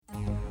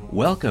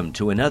Welcome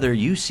to another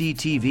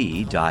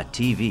UCTV.tv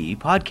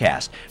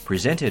podcast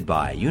presented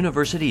by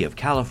University of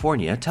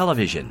California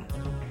Television.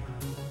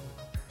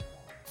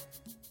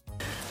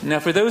 Now,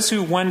 for those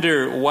who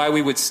wonder why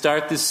we would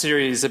start this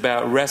series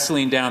about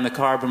wrestling down the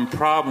carbon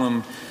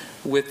problem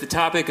with the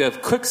topic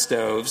of cook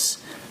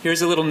stoves,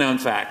 here's a little known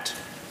fact.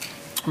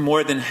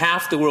 More than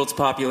half the world's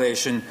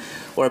population,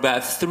 or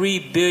about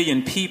 3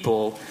 billion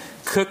people,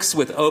 cooks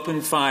with open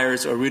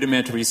fires or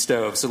rudimentary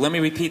stoves. So let me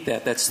repeat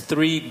that. That's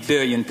 3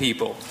 billion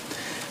people.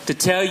 To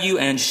tell you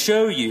and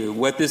show you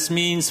what this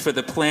means for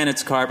the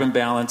planet's carbon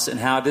balance and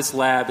how this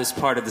lab is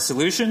part of the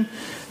solution,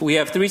 we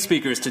have 3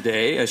 speakers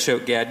today: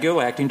 Ashok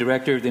Gadgil, Acting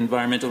Director of the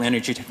Environmental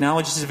Energy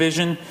Technologies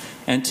Division,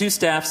 and 2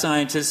 staff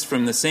scientists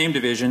from the same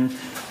division,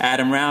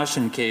 Adam Rausch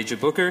and Keja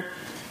Booker.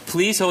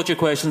 Please hold your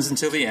questions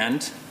until the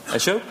end.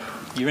 Ashok,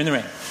 you're in the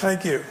ring.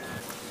 Thank you.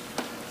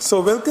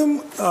 So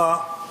welcome.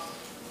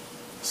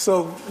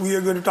 So we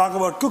are going to talk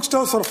about cook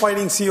stoves for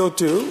fighting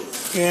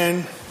CO2.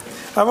 And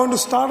I want to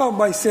start off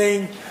by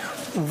saying,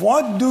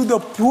 what do the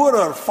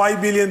poorer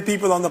 5 billion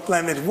people on the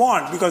planet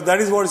want? Because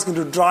that is what is going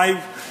to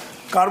drive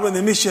carbon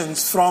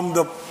emissions from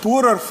the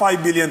poorer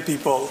 5 billion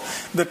people.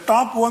 The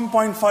top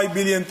 1.5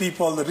 billion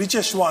people, the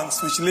richest ones,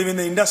 which live in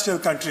the industrial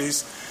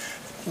countries,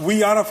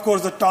 we are, of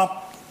course, the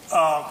top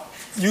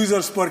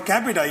users per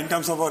capita in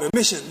terms of our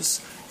emissions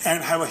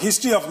and have a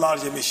history of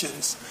large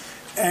emissions.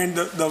 And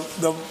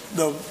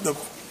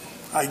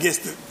I guess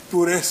the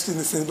poorest in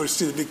the sense, but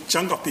still a big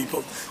chunk of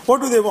people. What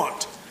do they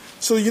want?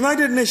 So the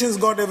United Nations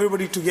got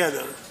everybody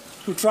together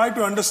to try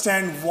to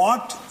understand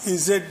what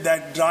is it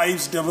that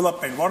drives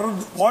development.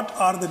 What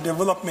are the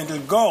developmental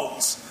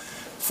goals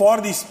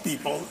for these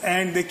people?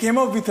 And they came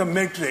up with a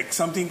metric,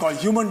 something called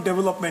Human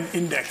Development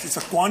Index. It's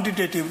a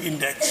quantitative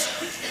index.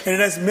 And it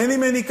has many,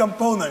 many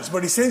components,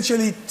 but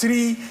essentially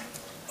 3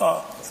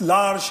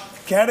 large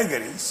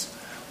categories.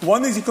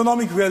 One is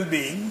economic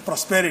well-being,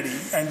 prosperity,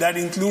 and that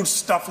includes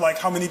stuff like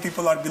how many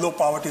people are below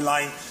poverty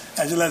line,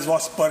 as well as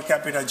what's per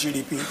capita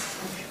GDP.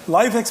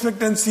 Life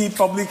expectancy,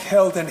 public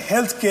health, and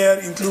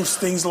healthcare includes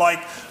things like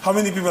how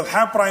many people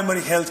have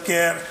primary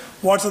healthcare,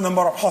 what's the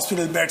number of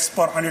hospital beds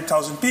per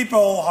 100,000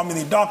 people, how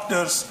many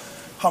doctors,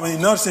 how many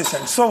nurses,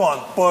 and so on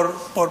per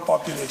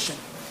population.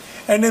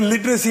 And then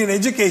literacy and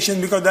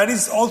education, because that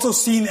is also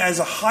seen as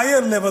a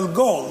higher level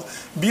goal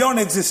beyond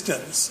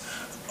existence,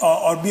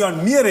 or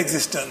beyond mere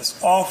existence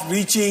of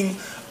reaching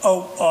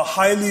a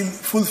highly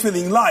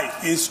fulfilling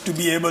life, is to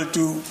be able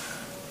to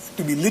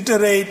be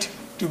literate,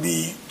 to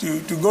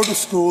go to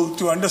school,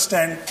 to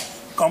understand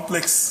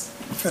complex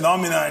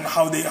phenomena and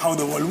how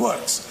the world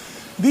works.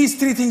 These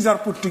 3 things are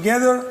put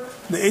together.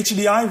 The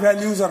HDI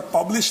values are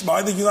published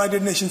by the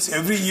United Nations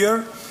every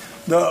year.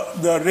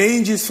 The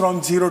range is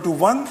from 0 to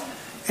 1,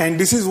 and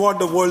this is what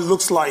the world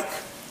looks like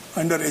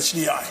under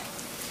HDI.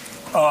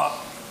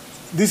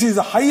 This is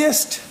the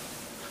highest.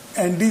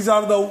 And these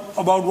are the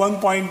about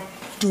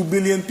 1.2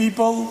 billion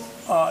people,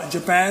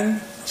 Japan,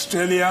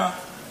 Australia,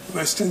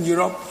 Western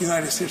Europe,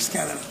 United States,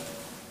 Canada.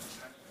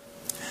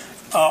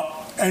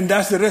 And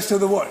that's the rest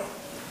of the world.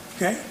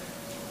 Okay?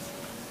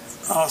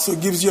 So it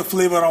gives you a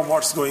flavor of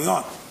what's going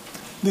on.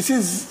 This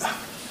is,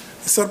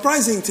 the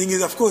surprising thing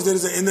is, of course, there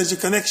is an energy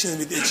connection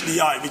with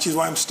HDI, which is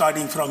why I'm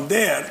starting from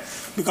there,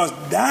 because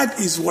that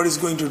is what is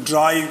going to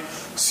drive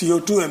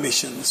CO2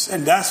 emissions.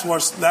 And that's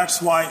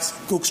why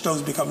cook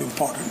stoves become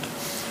important.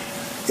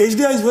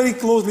 HDI is very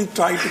closely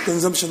tied to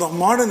consumption of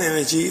modern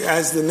energy,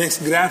 as the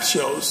next graph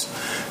shows.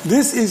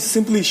 This is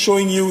simply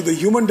showing you the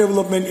Human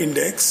Development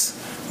Index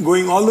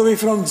going all the way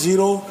from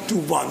 0 to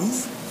 1.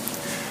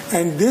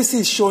 And this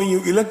is showing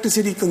you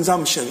electricity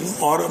consumption,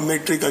 or a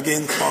metric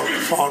again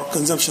for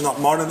consumption of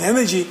modern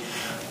energy,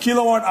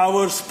 kilowatt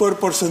hours per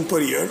person per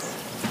year.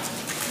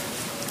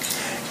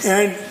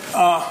 And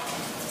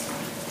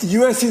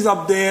US is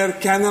up there,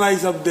 Canada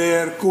is up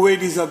there,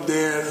 Kuwait is up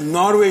there,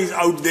 Norway is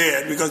out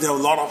there because they have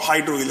a lot of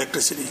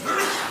hydroelectricity.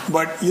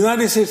 But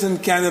United States and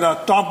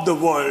Canada top the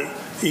world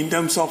in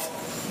terms of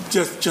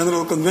just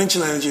general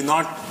conventional energy,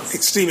 not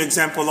extreme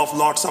example of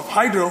lots of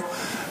hydro.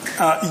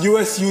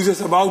 US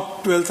uses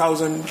about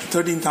 13,000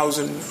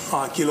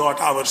 kilowatt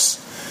hours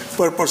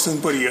per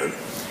person per year.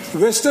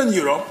 Western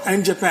Europe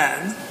and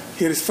Japan,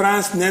 here is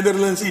France,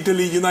 Netherlands,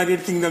 Italy,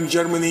 United Kingdom,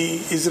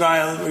 Germany,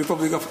 Israel,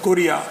 Republic of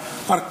Korea,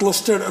 are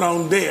clustered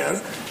around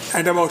there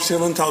at about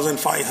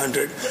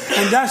 7,500.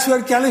 And that's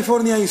where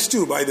California is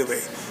too, by the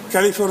way.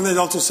 California is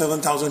also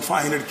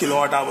 7,500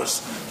 kilowatt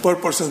hours per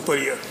person per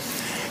year.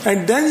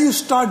 And then you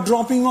start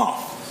dropping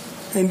off.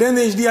 And then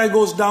HDI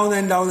goes down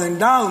and down and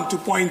down to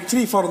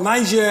 0.3 for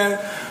Niger,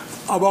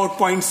 about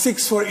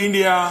 0.6 for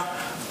India.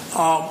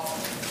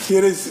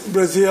 Here is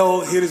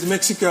Brazil, here is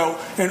Mexico.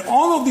 And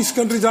all of these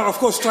countries are, of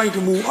course, trying to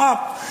move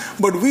up,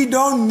 but we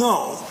don't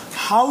know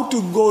how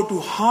to go to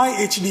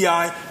high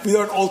HDI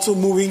without also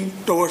moving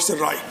towards the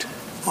right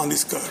on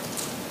this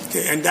curve.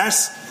 Okay, and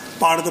that's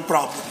part of the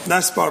problem.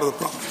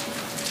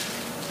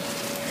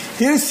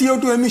 Here is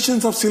CO2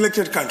 emissions of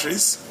selected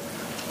countries.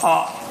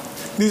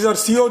 These are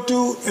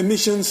CO2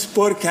 emissions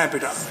per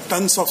capita,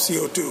 tons of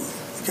CO2.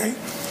 Okay,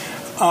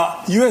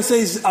 USA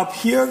is up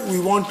here. We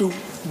want to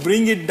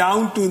bring it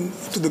down to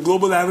the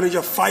global average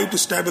of 5 to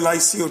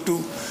stabilize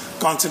CO2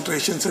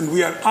 concentrations, and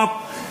we are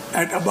up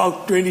at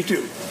about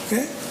 22.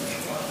 Okay?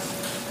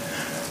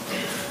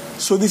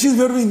 So this is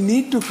where we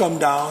need to come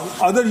down.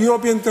 Other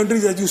European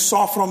countries, as you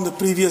saw from the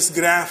previous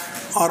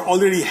graph, are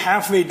already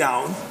halfway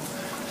down.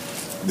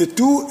 The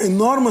two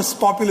enormous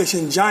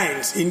population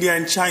giants, India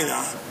and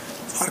China,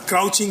 are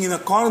crouching in a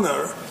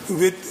corner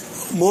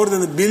with more than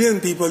 1 billion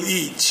people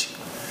each.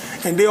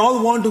 And they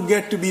all want to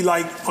get to be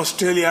like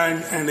Australia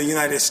and the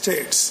United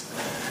States.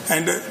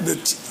 And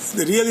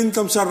the real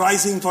incomes are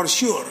rising for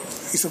sure.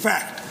 It's a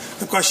fact.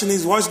 The question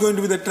is, what's going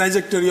to be the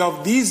trajectory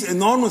of these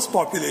enormous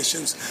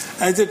populations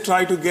as they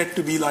try to get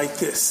to be like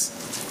this?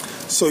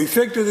 So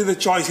effectively the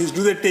choice is,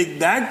 do they take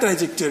that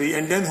trajectory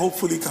and then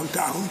hopefully come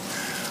down?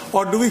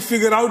 Or do we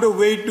figure out a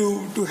way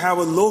to have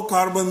a low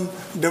carbon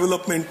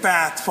development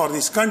path for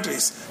these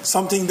countries,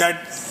 something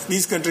that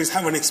these countries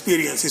haven't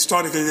experienced?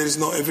 Historically, there is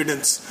no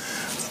evidence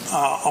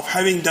of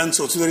having done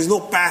so. So there is no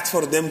path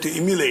for them to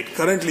emulate.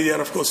 Currently, they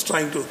are, of course,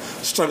 trying to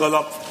struggle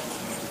up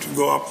to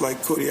go up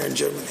like Korea and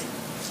Germany.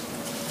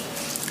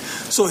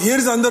 So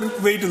here's another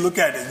way to look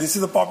at it. This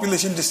is the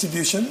population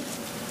distribution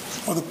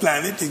of the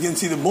planet. You can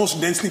see the most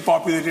densely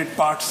populated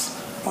parts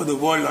of the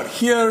world are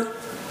here,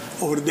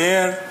 over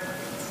there,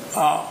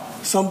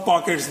 some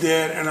pockets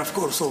there, and of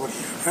course over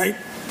here, right?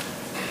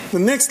 The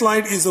next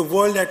slide is the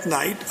world at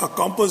night, a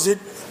composite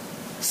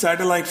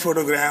satellite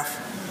photograph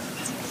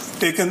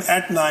taken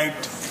at night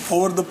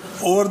over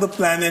the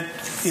planet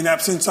in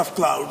absence of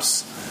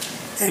clouds.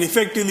 And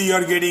effectively you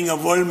are getting a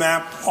world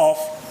map of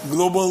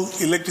global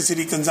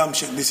electricity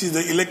consumption. This is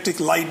the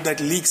electric light that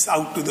leaks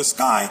out to the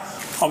sky,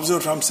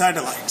 observed from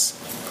satellites.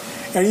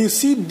 And you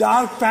see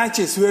dark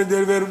patches where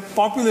there were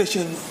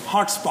population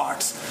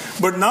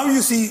hotspots. But now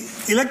you see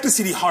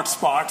electricity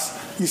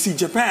hotspots. You see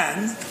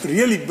Japan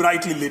really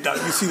brightly lit up.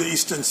 You see the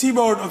eastern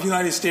seaboard of the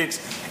United States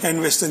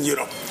and Western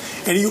Europe.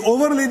 And you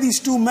overlay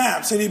these two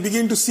maps and you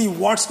begin to see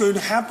what's going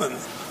to happen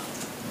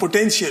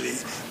potentially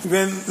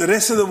when the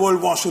rest of the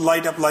world wants to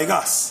light up like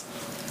us.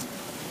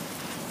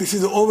 This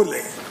is the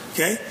overlay.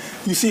 Okay?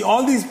 You see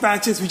all these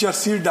patches which are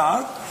still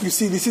dark. You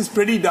see this is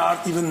pretty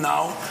dark even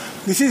now.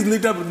 This is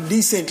lit up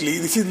decently.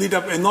 This is lit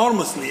up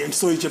enormously, and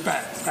so is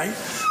Japan, right?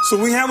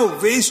 So we have a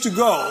ways to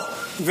go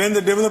when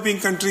the developing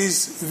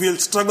countries will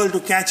struggle to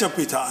catch up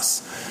with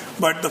us.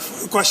 But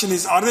the question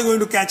is, are they going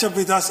to catch up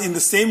with us in the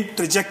same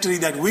trajectory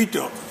that we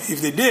took?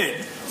 If they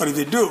did, or if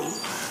they do,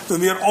 then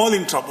we are all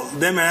in trouble,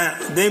 them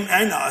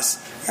and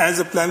us, as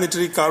the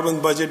planetary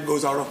carbon budget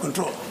goes out of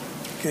control.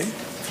 Okay?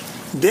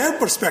 Their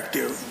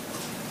perspective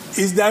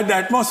is that the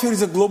atmosphere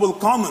is a global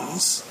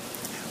commons,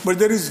 but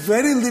there is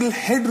very little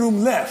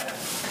headroom left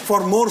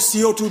for more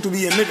CO2 to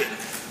be emitted.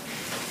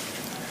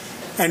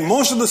 And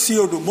most of the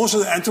CO2, most of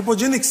the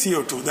anthropogenic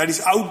CO2 that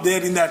is out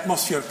there in the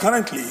atmosphere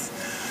currently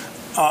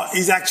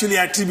is actually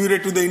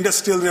attributed to the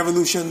industrial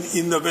revolution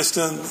in the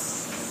Western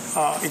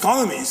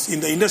economies,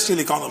 in the industrial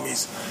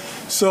economies.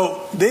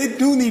 So they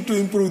do need to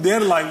improve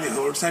their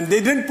livelihoods, and they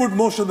didn't put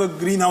most of the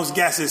greenhouse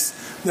gases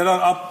that are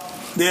up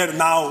there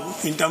now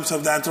in terms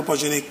of the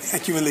anthropogenic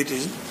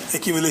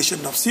accumulation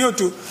of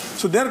CO2.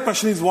 So their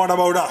question is, what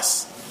about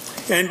us?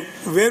 And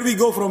where we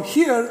go from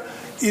here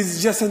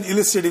is just an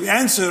illustrative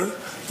answer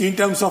in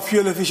terms of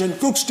fuel-efficient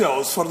cook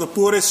stoves for the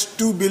poorest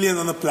 2 billion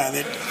on the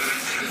planet.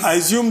 I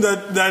assume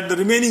that the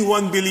remaining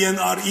 1 billion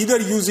are either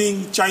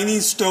using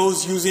Chinese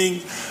stoves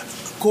using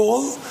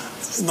coal,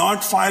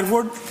 not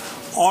firewood,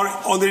 or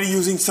already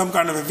using some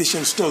kind of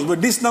efficient stoves.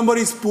 But this number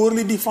is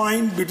poorly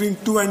defined, between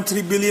 2 and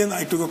 3 billion.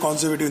 I took a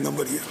conservative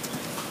number here.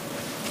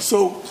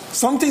 So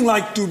something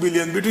like 2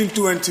 billion, between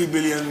 2 and 3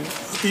 billion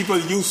people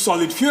use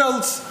solid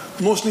fuels,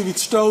 mostly with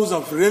stoves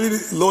of really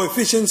low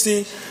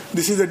efficiency.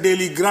 This is a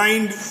daily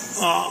grind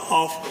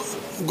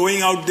of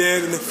going out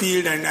there in the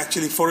field and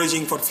actually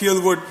foraging for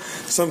fuel wood,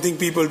 something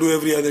people do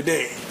every other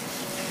day.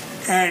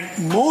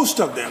 And most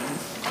of them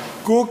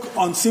cook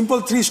on simple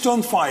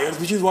 3-stone fires,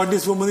 which is what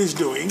this woman is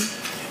doing.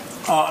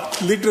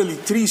 Literally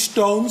 3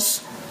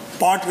 stones,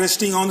 pot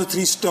resting on the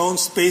 3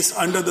 stones, space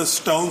under the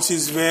stones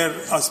is where,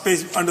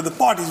 space under the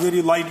pot is where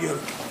you light your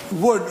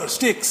wood or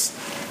sticks,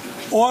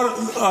 or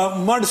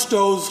mud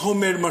stoves,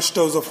 homemade mud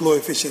stoves of low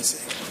efficiency.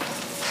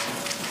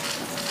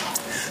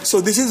 So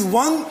this is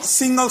one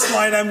single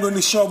slide I'm going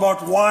to show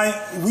about why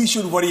we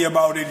should worry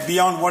about it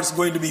beyond what's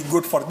going to be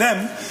good for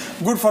them.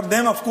 Good for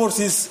them, of course,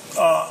 is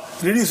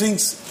reducing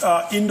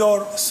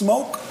indoor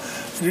smoke,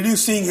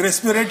 reducing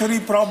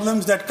respiratory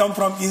problems that come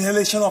from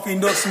inhalation of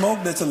indoor smoke.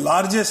 That's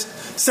the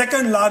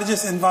second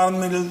largest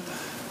environmental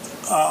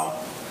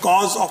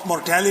cause of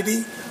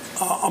mortality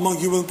among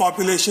human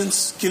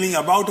populations, killing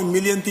about 1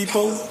 million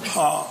people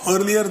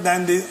earlier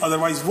than they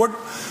otherwise would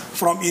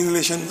from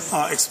inhalation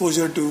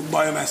exposure to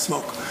biomass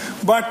smoke.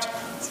 But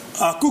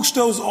cook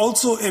stoves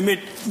also emit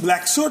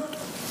black soot.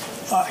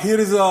 Here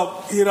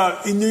are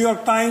in New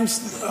York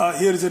Times,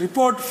 here is a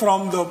report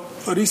from the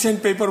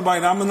recent paper by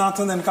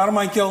Ramanathan and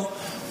Carmichael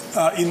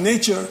in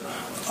Nature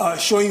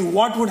showing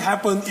what would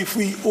happen if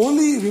we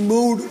only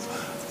removed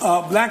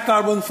black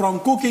carbon from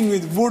cooking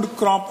with wood,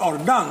 crop, or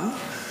dung.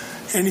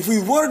 And if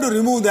we were to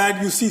remove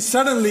that, you see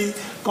suddenly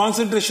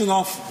concentration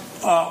of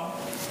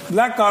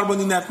black carbon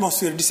in the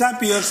atmosphere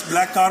disappears.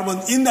 Black carbon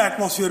in the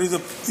atmosphere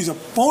is a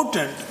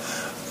potent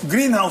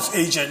greenhouse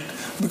agent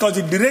because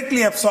it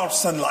directly absorbs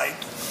sunlight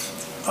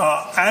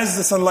as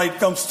the sunlight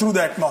comes through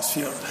the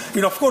atmosphere.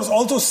 It, of course,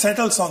 also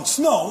settles on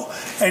snow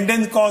and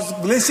then causes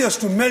glaciers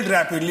to melt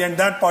rapidly, and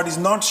that part is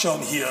not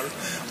shown here.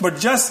 But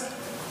just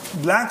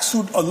black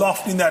soot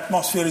aloft in the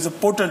atmosphere is a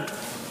potent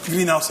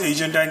greenhouse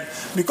agent, and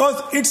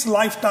because its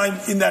lifetime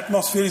in the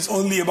atmosphere is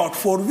only about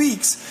 4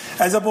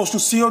 weeks, as opposed to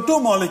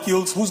CO2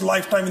 molecules whose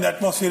lifetime in the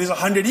atmosphere is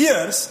 100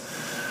 years,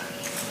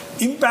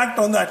 impact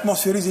on the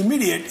atmosphere is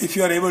immediate if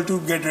you are able to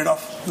get rid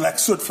of black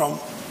soot from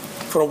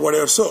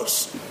whatever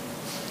source.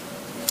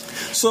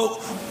 So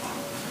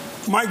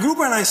my group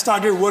and I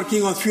started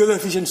working on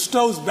fuel-efficient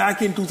stoves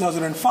back in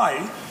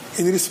 2005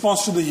 in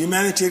response to the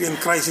humanitarian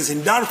crisis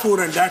in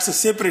Darfur, and that's a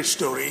separate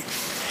story.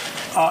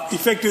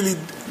 Effectively,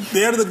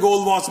 there the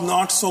goal was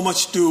not so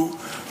much to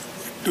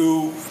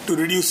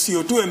reduce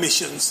CO2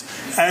 emissions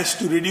as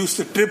to reduce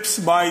the trips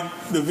by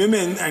the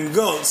women and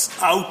girls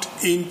out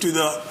into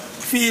the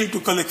field to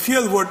collect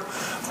fuel wood,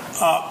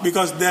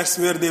 because that's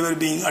where they were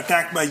being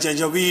attacked by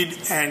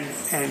janjaweed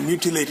and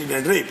mutilated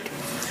and raped.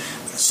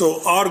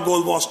 So our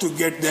goal was to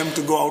get them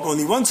to go out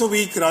only once a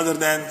week rather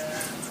than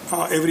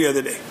every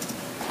other day.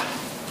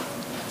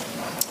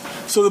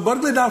 So the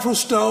Berkeley-Darfur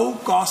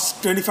Stove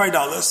costs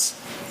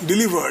 $25,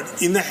 delivered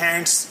in the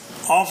hands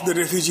of the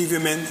refugee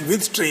women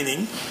with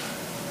training,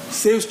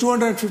 saves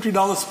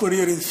 $250 per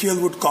year in fuel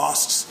wood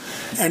costs,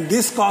 and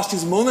this cost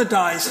is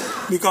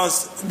monetized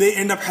because they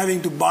end up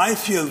having to buy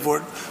fuel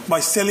wood by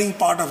selling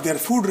part of their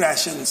food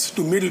rations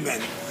to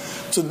middlemen.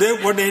 So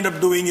what they end up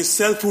doing is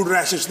sell food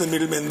rations to the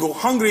middlemen, go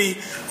hungry,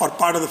 or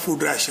part of the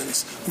food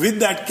rations. With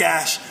that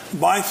cash,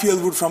 buy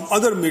fuel wood from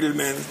other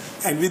middlemen,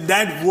 and with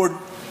that wood,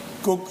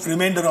 cook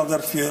remainder of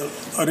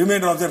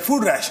their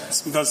food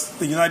rations, because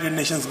the United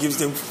Nations gives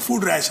them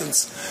food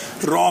rations,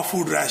 raw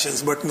food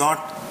rations, but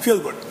not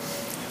fuel wood.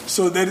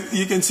 So there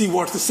you can see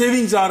what the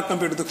savings are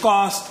compared to the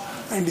cost,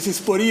 and this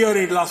is per year.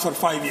 It lasts for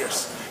 5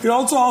 years. It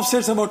also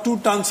offsets about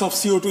 2 tons of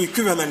CO2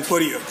 equivalent per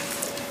year.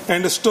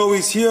 And the stove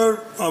is here.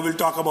 We'll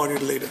talk about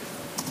it later.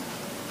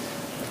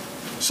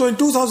 So in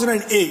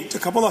 2008, a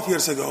couple of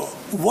years ago,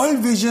 World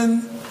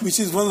Vision, which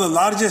is one of the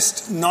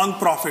largest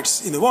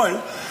non-profits in the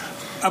world,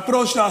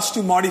 approached us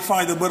to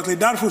modify the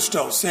Berkeley-Darfur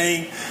Stove,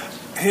 saying,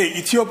 hey,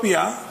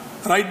 Ethiopia,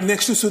 right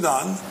next to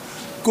Sudan,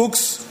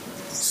 cooks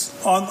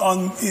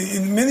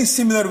in many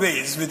similar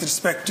ways with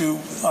respect to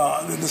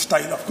the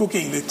style of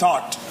cooking they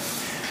taught.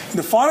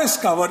 The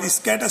forest cover is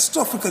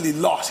catastrophically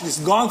lost. It's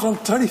gone from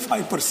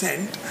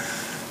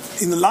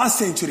 35% in the last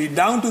century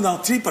down to now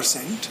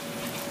 3%.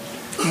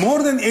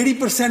 More than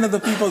 80% of the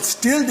people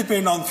still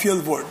depend on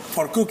fuel wood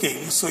for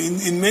cooking. So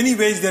in many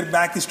ways, their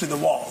back is to the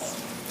wall.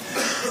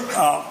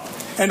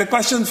 And the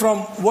question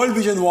from World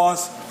Vision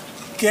was,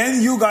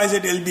 can you guys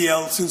at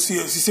LBL, since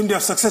you seem to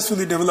have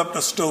successfully developed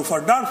a stove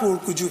for Darfur,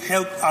 could you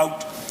help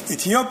out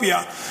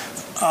Ethiopia?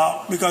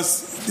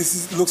 Because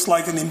this looks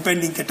like an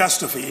impending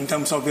catastrophe in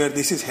terms of where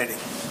this is heading.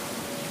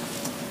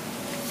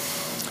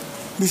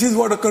 This is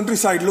what a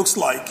countryside looks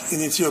like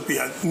in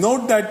Ethiopia.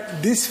 Note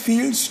that this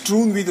field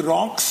strewn with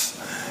rocks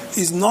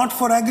is not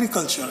for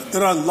agriculture.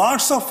 There are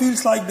lots of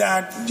fields like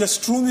that,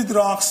 just strewn with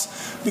rocks,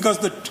 because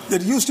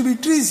there used to be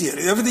trees here.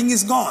 Everything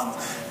is gone.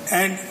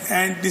 And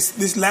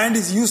this land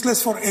is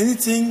useless for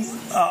anything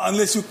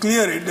unless you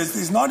clear it.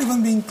 It's not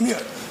even being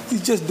cleared.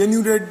 It's just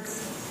denuded.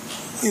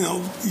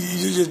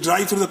 You just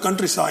drive through the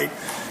countryside,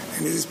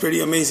 and it is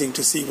pretty amazing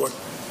to see what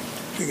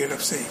you get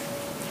up saying.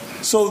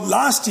 So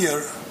last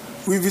year,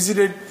 we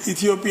visited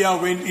Ethiopia,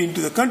 went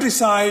into the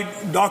countryside,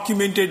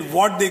 documented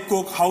what they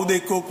cook, how they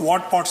cook,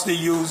 what pots they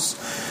use,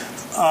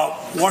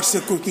 what's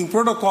the cooking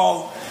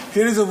protocol.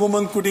 Here is a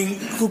woman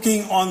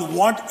cooking on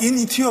what in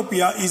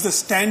Ethiopia is the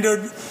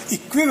standard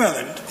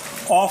equivalent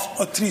of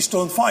a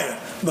 3-stone fire.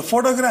 The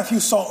photograph you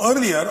saw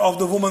earlier of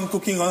the woman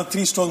cooking on a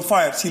 3-stone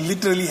fire, she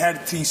literally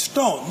had 3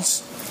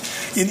 stones.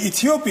 In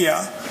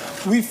Ethiopia,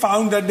 we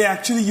found that they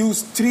actually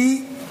use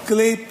 3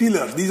 clay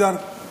pillars. These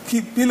are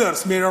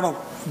pillars made out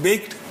of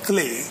baked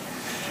clay.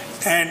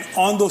 And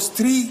on those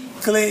 3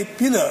 clay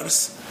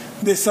pillars,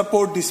 they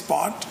support this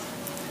pot.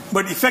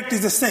 But effect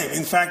is the same.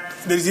 In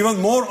fact, there is even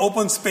more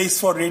open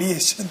space for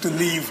radiation to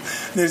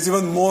leave. There is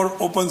even more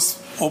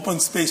open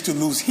space to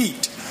lose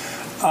heat.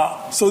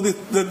 So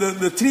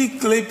the 3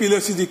 clay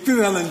pillars is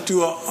equivalent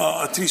to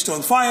a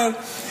 3-stone fire.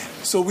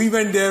 So we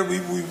went there,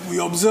 we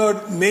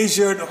observed,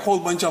 measured a whole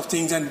bunch of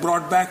things, and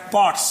brought back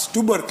pots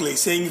to Berkeley,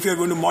 saying if you're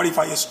going to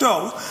modify a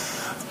stove,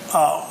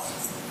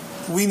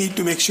 we need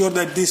to make sure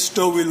that this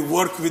stove will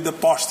work with the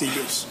pots they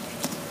use.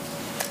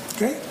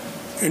 Okay?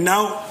 And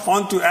now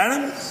on to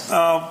Adam,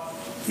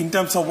 in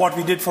terms of what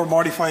we did for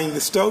modifying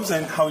the stoves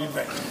and how it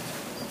went.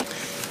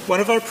 One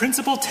of our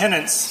principal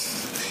tenets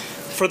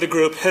for the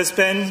group has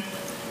been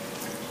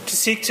to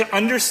seek to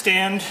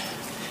understand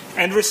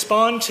and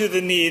respond to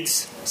the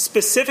needs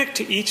specific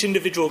to each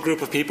individual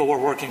group of people we're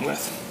working with.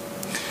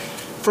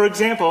 For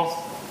example,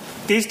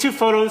 these two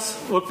photos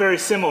look very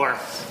similar.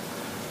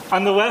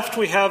 On the left,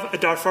 we have a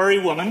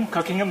Darfuri woman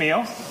cooking a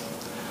meal.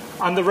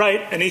 On the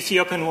right, an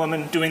Ethiopian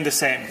woman doing the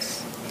same.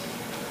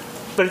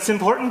 But it's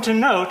important to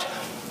note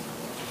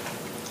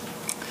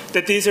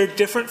that these are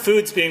different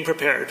foods being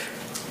prepared,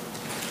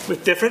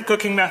 with different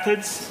cooking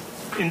methods,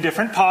 in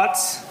different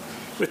pots,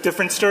 with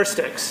different stir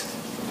sticks.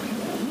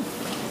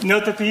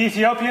 Note that the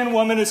Ethiopian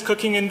woman is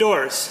cooking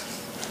indoors,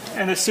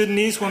 and the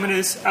Sudanese woman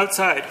is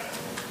outside.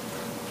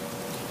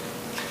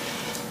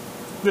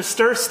 The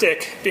stir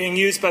stick being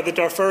used by the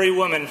Darfuri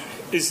woman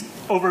is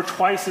over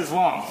twice as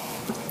long.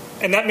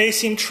 And that may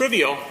seem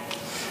trivial,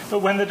 but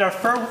when the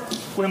Darfur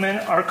women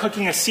are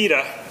cooking a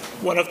sita,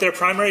 one of their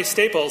primary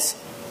staples,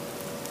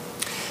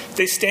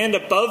 they stand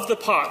above the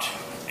pot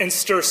and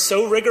stir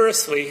so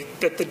rigorously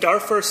that the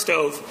Darfur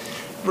stove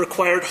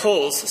required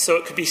holes so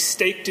it could be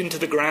staked into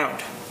the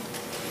ground.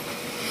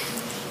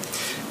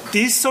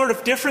 These sort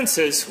of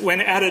differences,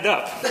 when added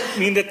up,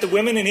 mean that the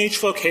women in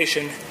each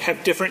location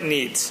have different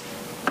needs.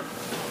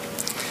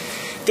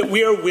 That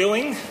we are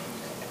willing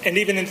and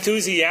even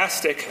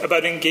enthusiastic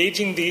about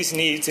engaging these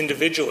needs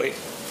individually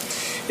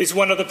is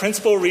one of the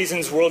principal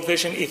reasons World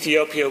Vision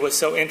Ethiopia was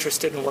so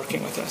interested in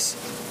working with us.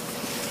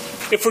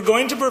 If we're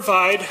going to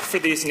provide for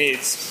these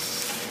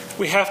needs,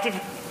 we have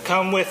to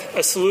come with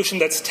a solution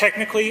that's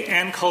technically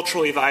and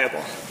culturally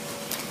viable.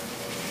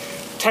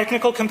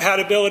 Technical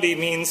compatibility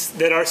means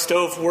that our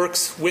stove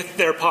works with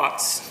their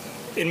pots.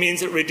 It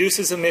means it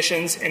reduces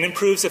emissions and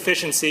improves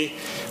efficiency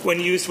when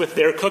used with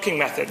their cooking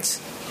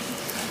methods.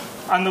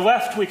 On the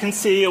left, we can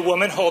see a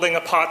woman holding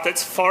a pot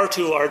that's far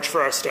too large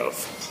for our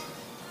stove.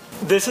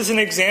 This is an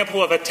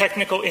example of a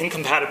technical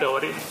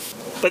incompatibility,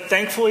 but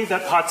thankfully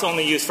that pot's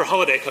only used for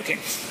holiday cooking.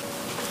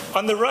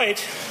 On the right,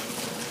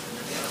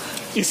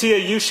 you see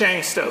a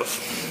Yushang stove.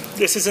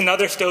 This is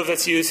another stove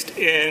that's used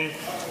in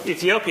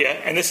Ethiopia,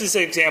 and this is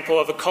an example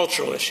of a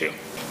cultural issue.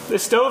 The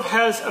stove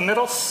has a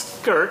metal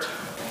skirt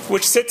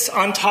which sits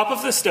on top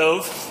of the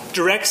stove,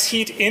 directs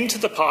heat into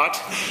the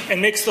pot,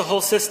 and makes the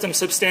whole system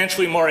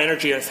substantially more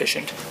energy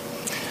efficient.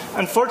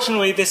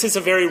 Unfortunately, this is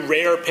a very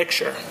rare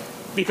picture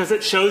because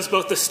it shows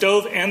both the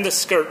stove and the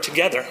skirt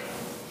together.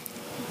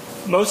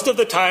 Most of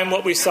the time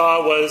what we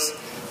saw was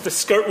the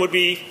skirt would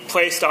be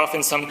placed off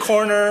in some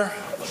corner,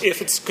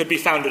 if it could be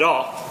found at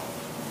all.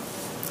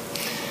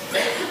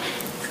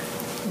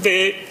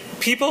 The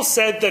people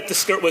said that the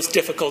skirt was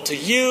difficult to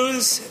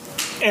use,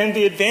 and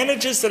the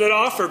advantages that it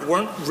offered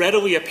weren't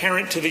readily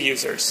apparent to the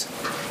users.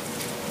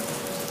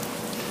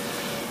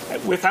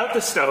 Without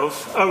the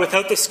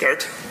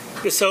skirt,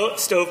 the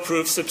stove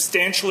proved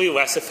substantially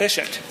less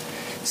efficient.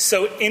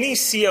 So any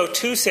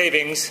CO2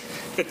 savings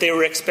that they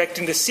were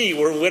expecting to see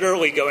were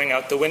literally going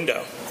out the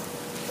window.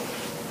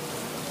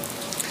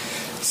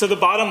 So the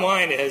bottom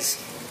line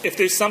is, if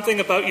there's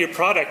something about your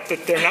product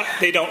that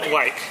they don't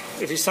like,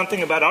 if there's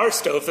something about our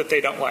stove that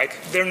they don't like,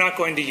 they're not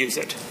going to use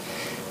it.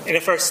 And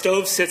if our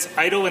stove sits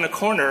idle in a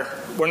corner,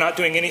 we're not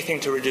doing anything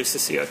to reduce the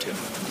CO2.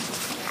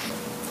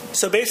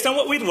 So based on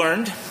what we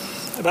learned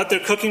about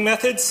their cooking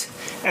methods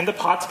and the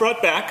pots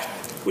brought back,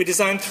 we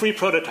designed 3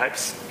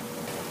 prototypes.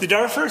 The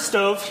Darfur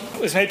stove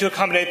was made to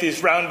accommodate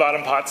these round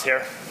bottom pots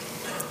here.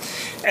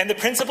 And the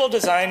principal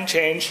design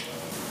change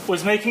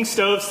was making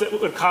stoves that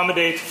would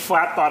accommodate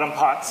flat bottom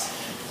pots,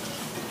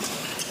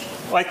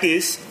 like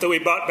these that we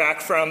bought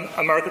back from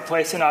a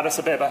marketplace in Addis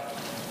Ababa.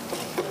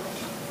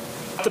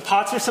 The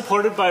pots are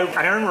supported by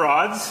iron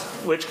rods,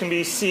 which can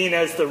be seen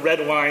as the red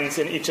lines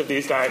in each of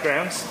these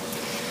diagrams.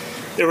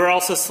 There were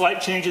also slight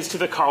changes to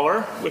the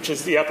collar, which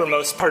is the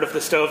uppermost part of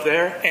the stove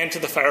there, and to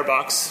the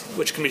firebox,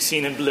 which can be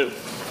seen in blue.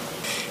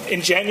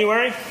 In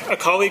January, a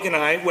colleague and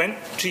I went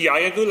to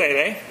Yaya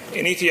Gulele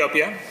in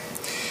Ethiopia.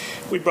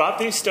 We brought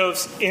these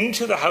stoves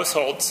into the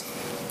households,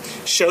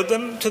 showed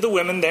them to the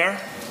women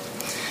there,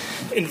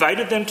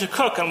 invited them to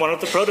cook on one of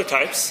the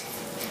prototypes,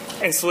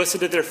 and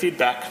solicited their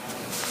feedback.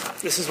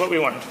 This is what we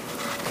learned.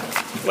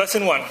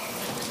 Lesson 1.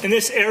 In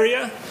this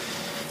area,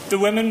 the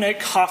women make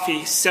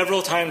coffee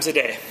several times a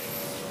day.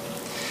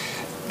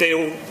 They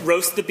will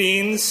roast the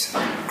beans,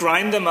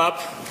 grind them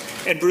up,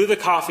 and brew the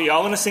coffee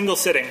all in a single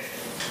sitting.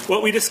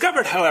 What we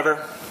discovered,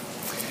 however,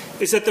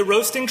 is that the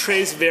roasting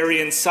trays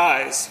vary in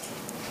size.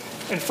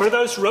 And for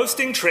those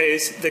roasting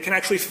trays that can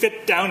actually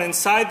fit down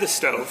inside the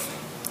stove,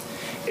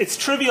 it's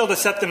trivial to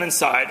set them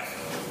inside.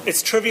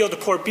 It's trivial to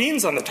pour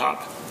beans on the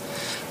top.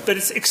 But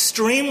it's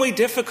extremely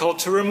difficult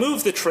to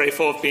remove the tray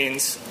full of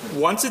beans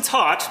once it's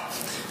hot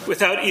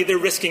without either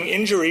risking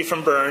injury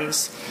from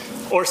burns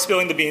or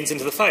spilling the beans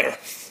into the fire.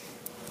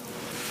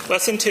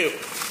 Lesson 2.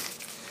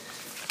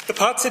 The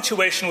pot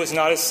situation was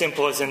not as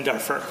simple as in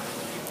Darfur.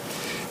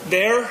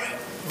 There,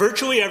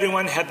 virtually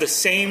everyone had the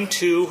same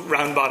 2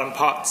 round-bottom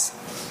pots.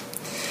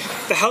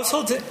 The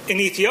households in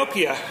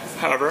Ethiopia,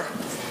 however,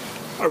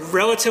 are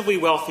relatively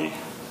wealthy.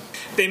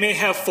 They may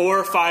have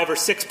 4, 5, or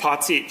 6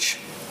 pots each.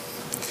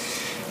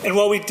 And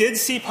while we did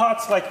see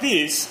pots like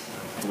these,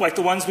 like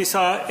the ones we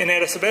saw in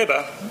Addis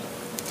Ababa,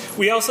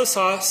 We also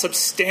saw a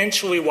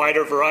substantially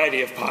wider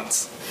variety of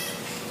pots.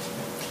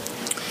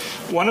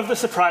 One of the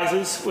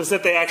surprises was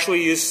that they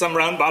actually used some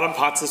round-bottom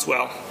pots as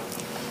well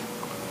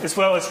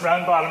as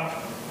round-bottom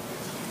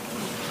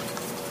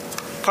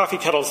coffee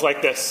kettles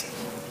like this.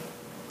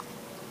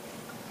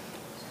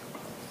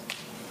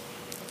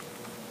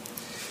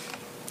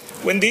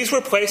 When these were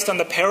placed on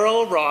the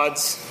parallel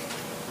rods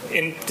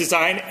in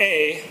design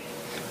A,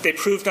 they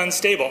proved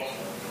unstable.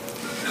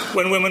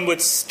 When women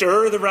would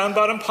stir the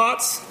round-bottom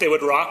pots, they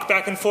would rock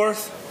back and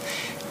forth,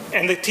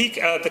 and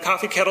the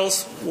coffee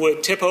kettles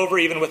would tip over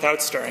even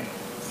without stirring.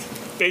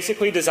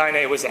 Basically, design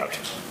A was out.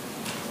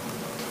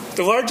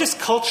 The largest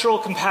cultural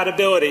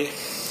compatibility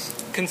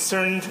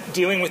concerned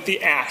dealing with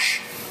the ash.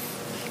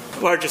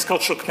 Largest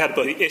cultural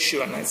compatibility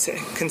issue, I might say,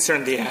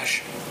 concerned the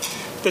ash.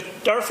 The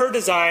Darfur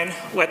design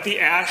let the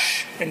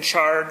ash and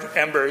charred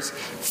embers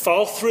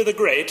fall through the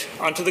grate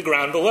onto the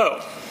ground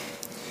below.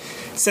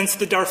 Since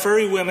the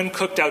Darfuri women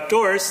cooked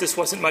outdoors, this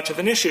wasn't much of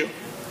an issue.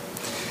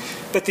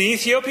 But the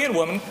Ethiopian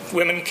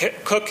women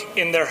cook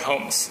in their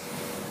homes.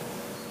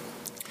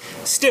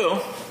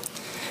 Still,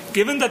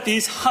 given that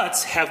these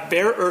huts have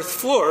bare earth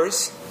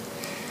floors,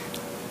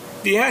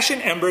 the ash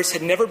and embers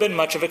had never been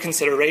much of a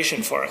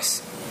consideration for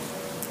us.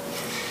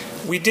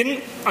 We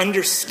didn't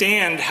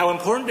understand how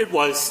important it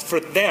was for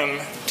them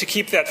to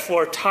keep that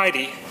floor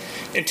tidy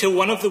until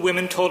one of the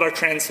women told our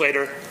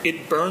translator,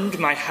 "It burned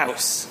my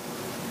house."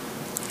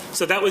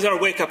 So that was our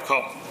wake-up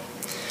call.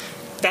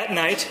 That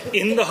night,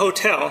 in the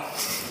hotel,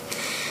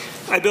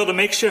 I built a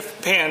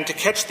makeshift pan to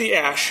catch the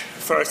ash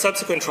for our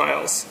subsequent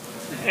trials,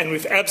 and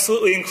we've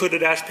absolutely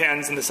included ash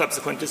pans in the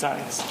subsequent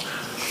designs.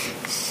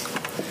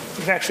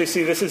 You can actually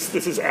see this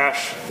is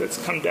ash that's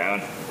come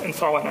down and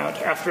fallen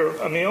out after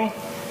a meal.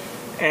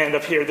 And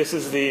up here, this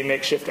is the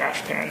makeshift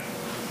ash pan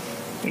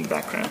in the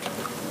background.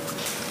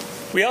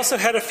 We also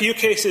had a few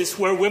cases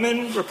where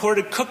women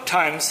reported cook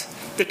times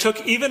that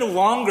took even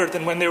longer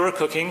than when they were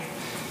cooking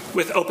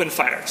with open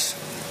fires.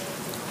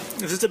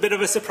 This is a bit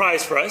of a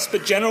surprise for us,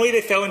 but generally they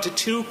fell into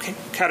two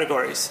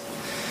categories.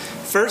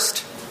 First,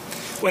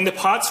 when the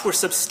pots were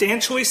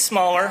substantially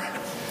smaller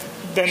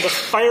than the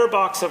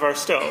firebox of our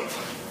stove.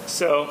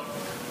 So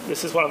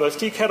this is one of those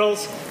tea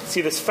kettles.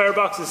 See, this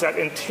firebox is that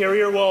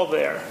interior wall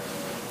there.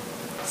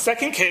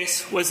 Second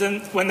case was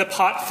when the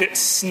pot fit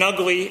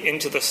snugly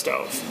into the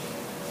stove.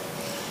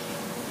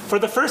 For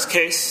the first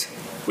case,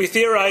 we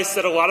theorized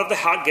that a lot of the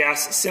hot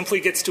gas simply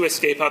gets to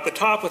escape out the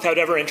top without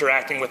ever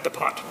interacting with the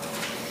pot.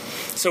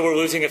 So we're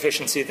losing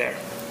efficiency there.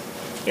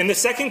 In the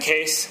second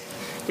case,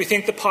 we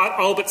think the pot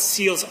all but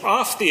seals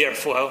off the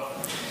airflow,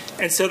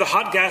 and so the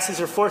hot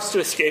gases are forced to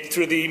escape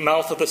through the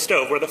mouth of the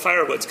stove where the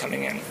firewood's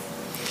coming in.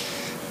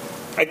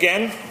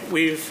 Again,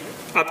 we've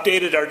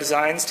updated our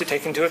designs to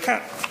take into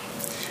account.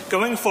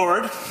 Going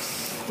forward,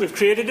 we've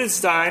created a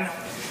design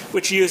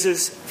which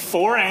uses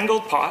 4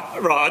 angled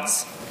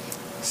rods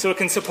so it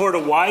can support a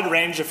wide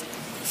range of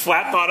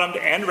flat-bottomed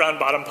and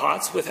round-bottomed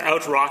pots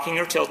without rocking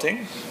or tilting.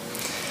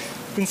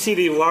 You can see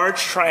the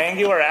large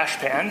triangular ash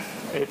pan.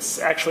 It's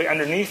actually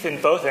underneath in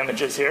both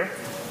images here.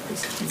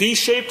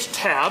 V-shaped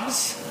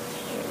tabs,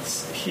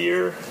 it's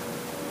here,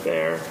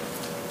 there,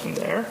 and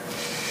there,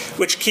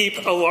 which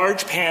keep a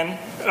large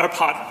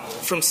pot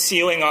from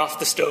sealing off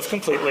the stove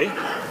completely.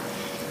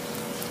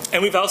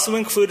 And we've also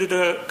included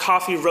a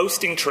coffee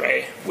roasting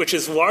tray, which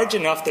is large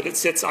enough that it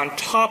sits on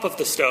top of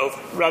the stove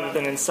rather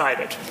than inside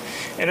it.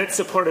 And it's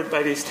supported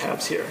by these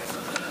tabs here.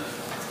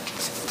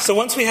 So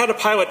once we had a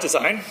pilot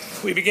design,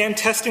 we began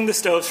testing the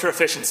stoves for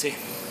efficiency.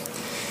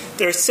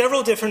 There are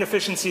several different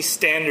efficiency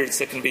standards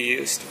that can be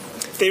used.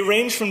 They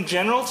range from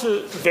general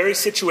to very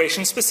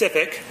situation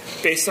specific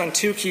based on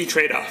 2 key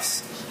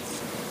trade-offs.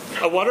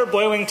 A water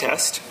boiling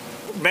test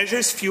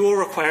measures fuel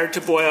required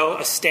to boil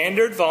a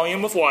standard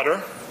volume of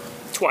water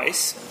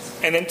twice,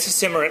 and then to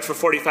simmer it for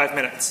 45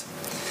 minutes.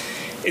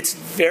 It's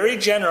very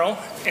general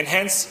and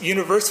hence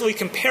universally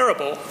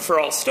comparable for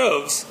all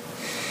stoves,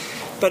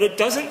 but it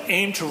doesn't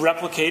aim to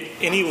replicate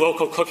any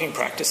local cooking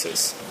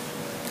practices.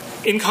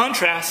 In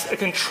contrast, a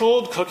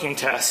controlled cooking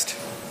test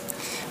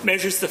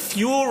measures the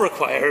fuel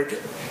required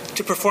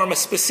to perform a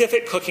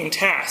specific cooking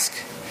task,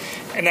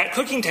 and that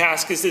cooking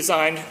task is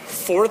designed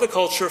for the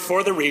culture,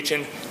 for the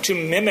region, to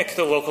mimic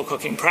the local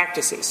cooking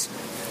practices.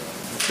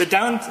 The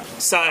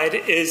downside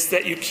is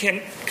that you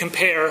can't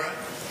compare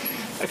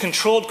a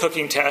controlled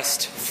cooking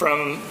test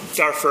from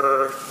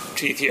Darfur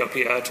to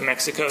Ethiopia to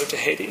Mexico to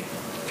Haiti.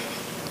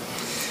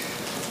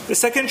 The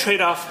second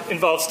trade-off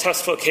involves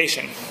test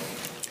location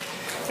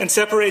and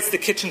separates the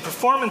kitchen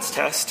performance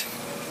test,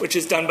 which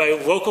is done by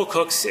local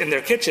cooks in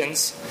their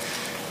kitchens,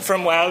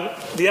 from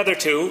the other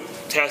 2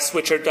 tests,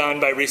 which are done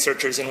by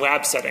researchers in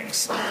lab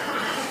settings.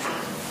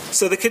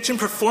 So the kitchen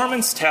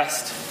performance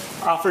test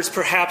offers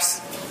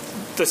perhaps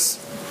the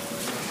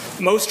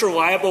most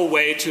reliable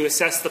way to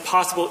assess the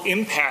possible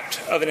impact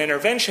of an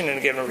intervention in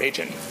a given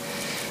region.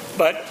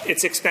 But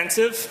it's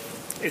expensive,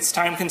 it's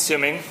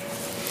time-consuming,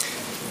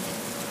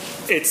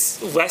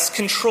 it's less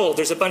controlled.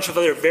 There's a bunch of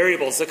other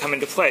variables that come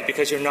into play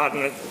because you're not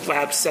in a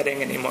lab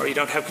setting anymore. You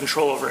don't have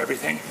control over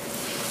everything.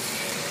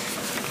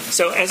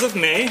 So as of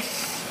May,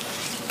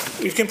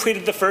 we've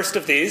completed the first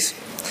of these,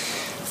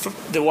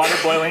 the water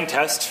boiling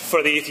test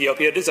for the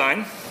Ethiopia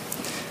design.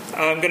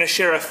 I'm going to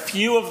share a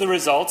few of the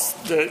results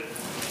that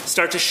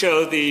start to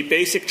show the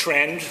basic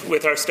trend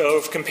with our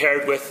stove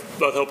compared with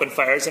both open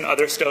fires and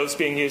other stoves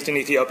being used in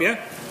Ethiopia.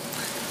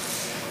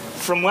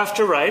 From left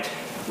to right,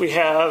 we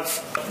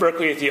have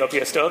Berkeley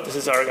Ethiopia stove. This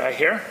is our guy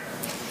here.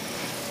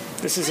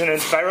 This is an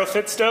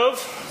EnviroFit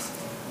stove.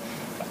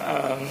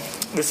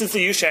 This is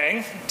the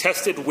Yusheng,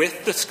 tested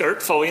with the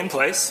skirt fully in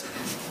place.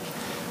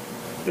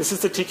 This is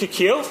the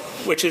Tikikil,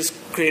 which is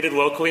created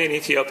locally in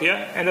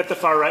Ethiopia. And at the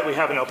far right, we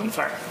have an open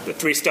fire, the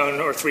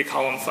 3-stone or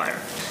 3-column fire.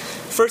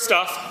 First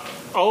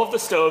off, all of the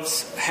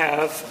stoves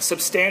have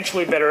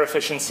substantially better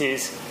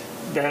efficiencies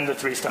than the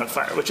 3-stone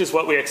fire, which is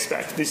what we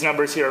expect. These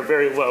numbers here are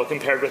very low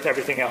compared with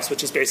everything else,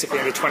 which is basically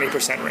in the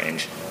 20%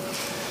 range.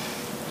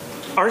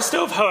 Our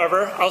stove,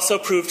 however, also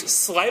proved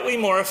slightly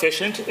more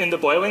efficient in the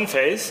boiling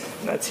phase,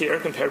 that's here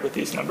compared with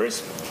these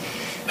numbers,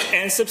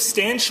 and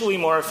substantially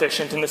more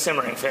efficient in the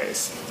simmering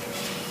phase.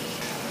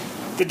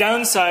 The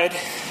downside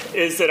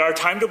is that our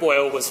time to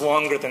boil was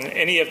longer than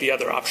any of the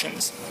other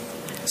options.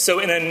 So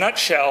in a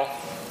nutshell,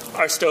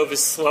 our stove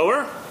is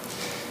slower,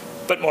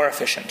 but more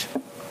efficient.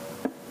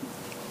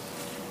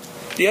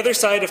 The other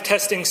side of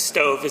testing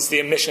stove is the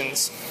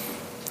emissions.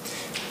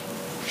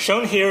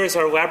 Shown here is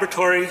our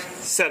laboratory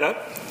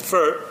setup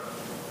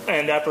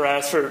and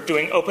apparatus for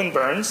doing open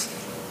burns.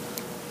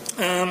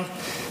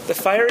 The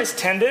fire is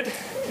tended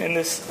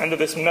under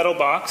this metal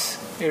box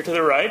here to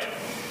the right.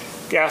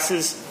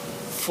 Gases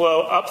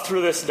flow up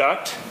through this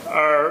duct,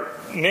 are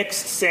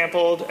mixed,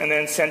 sampled, and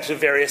then sent to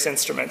various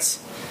instruments.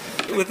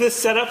 With this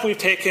setup, we've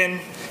taken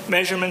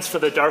measurements for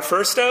the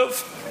Darfur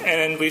stove,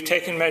 and we've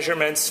taken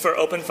measurements for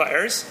open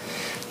fires,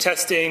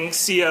 testing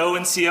CO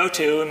and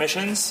CO2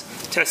 emissions,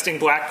 testing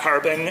black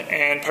carbon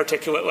and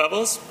particulate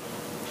levels.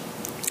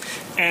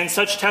 And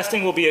such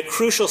testing will be a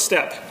crucial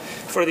step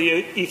for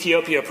the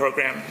Ethiopia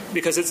program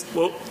because it's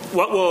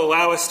what will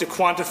allow us to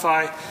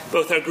quantify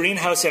both our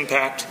greenhouse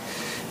impact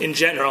in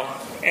general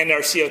and our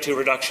CO2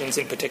 reductions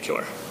in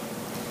particular.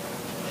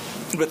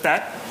 With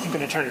that, I'm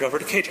going to turn it over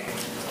to KJ.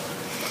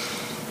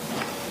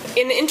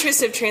 In the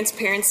interest of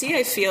transparency,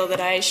 I feel that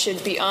I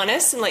should be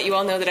honest and let you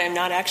all know that I'm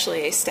not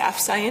actually a staff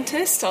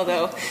scientist,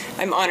 although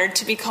I'm honored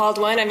to be called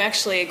one. I'm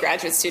actually a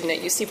graduate student at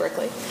UC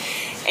Berkeley.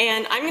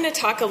 And I'm going to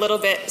talk a little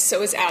bit,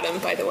 so is Adam,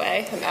 by the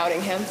way. I'm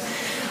outing him.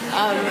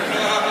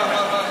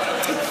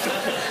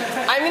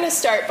 I'm going to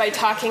start by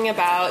talking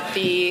about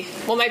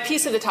my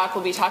piece of the talk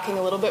will be talking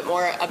a little bit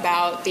more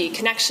about the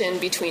connection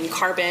between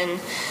carbon,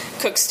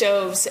 cook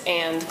stoves,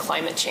 and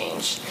climate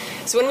change.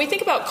 So when we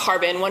think about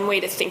carbon, one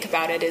way to think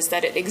about it is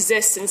that it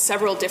exists in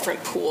several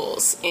different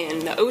pools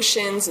in the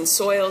oceans and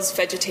soils,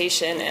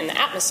 vegetation, and the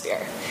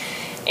atmosphere.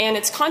 And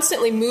it's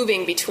constantly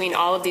moving between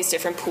all of these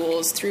different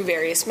pools through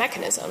various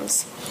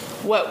mechanisms.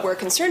 What we're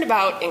concerned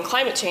about in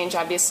climate change,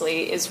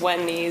 obviously, is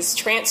when these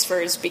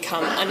transfers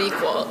become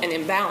unequal and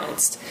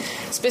imbalanced,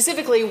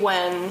 specifically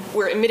when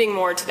we're emitting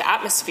more to the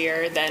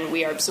atmosphere than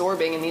we are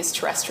absorbing in these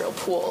terrestrial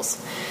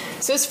pools.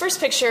 So this first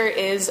picture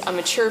is a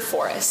mature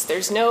forest.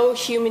 There's no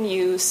human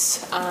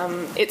use.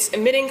 It's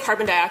emitting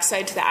carbon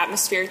dioxide to the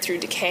atmosphere through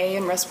decay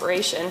and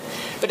respiration,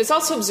 but it's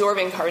also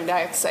absorbing carbon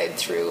dioxide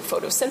through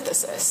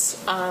photosynthesis.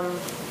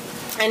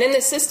 And in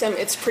this system,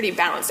 it's pretty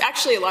balanced.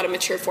 Actually, a lot of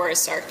mature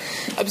forests are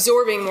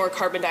absorbing more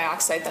carbon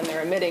dioxide than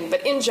they're emitting,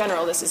 but in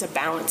general, this is a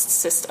balanced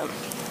system.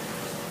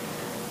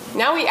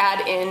 Now we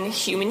add in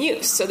human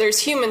use. So there's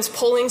humans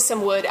pulling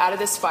some wood out of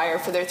this fire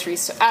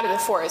out of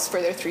the forest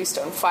for their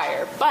 3-stone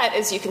fire. But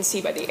as you can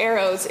see by the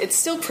arrows, it's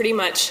still pretty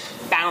much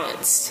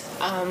balanced.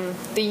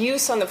 The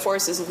use on the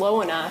forest is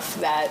low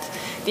enough that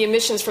the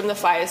emissions from the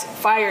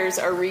fires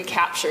are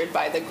recaptured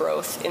by the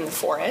growth in the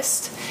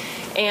forest.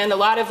 And a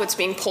lot of what's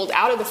being pulled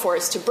out of the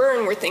forest to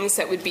burn were things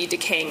that would be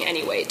decaying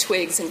anyway,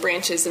 twigs and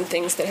branches and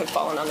things that have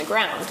fallen on the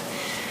ground.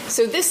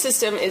 So this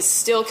system is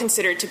still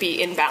considered to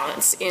be in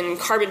balance. In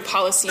carbon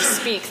policy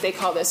speak, they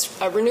call this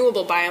a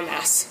renewable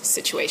biomass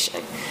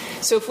situation.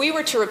 So if we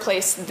were to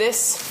replace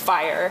this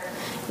fire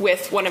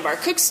with one of our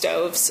cook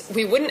stoves,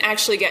 we wouldn't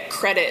actually get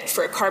credit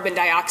for a carbon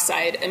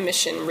dioxide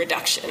emission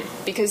reduction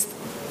because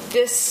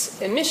this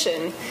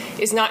emission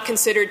is not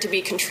considered to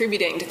be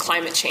contributing to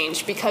climate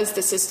change because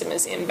the system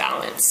is in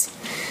balance.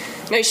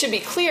 Now, it should be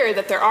clear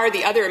that there are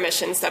the other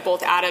emissions that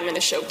both Adam and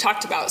Ashok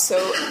talked about.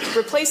 So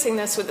replacing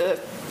this with a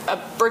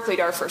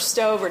Berkeley-Darfur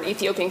stove or an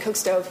Ethiopian cook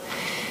stove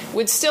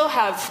would still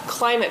have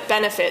climate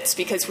benefits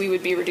because we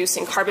would be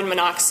reducing carbon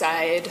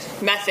monoxide,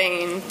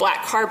 methane,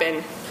 black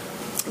carbon,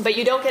 but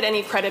you don't get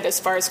any credit as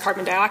far as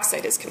carbon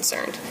dioxide is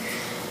concerned.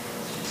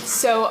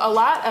 So a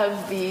lot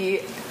of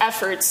the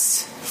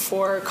efforts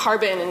for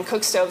carbon and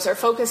cook stoves are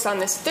focused on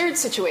this third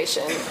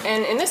situation.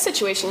 And in this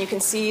situation, you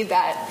can see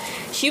that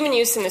human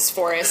use in this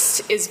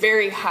forest is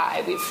very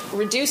high. We've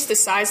reduced the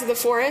size of the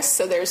forest,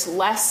 so there's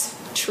less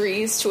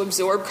trees to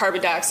absorb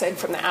carbon dioxide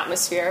from the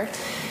atmosphere,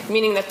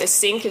 meaning that the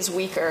sink is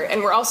weaker,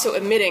 and we're also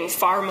emitting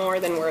far more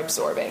than we're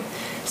absorbing.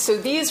 So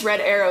these red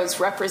arrows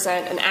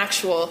represent an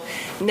actual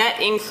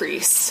net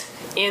increase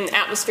in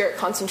atmospheric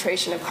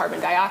concentration of carbon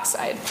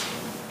dioxide.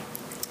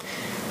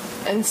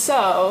 And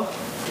so,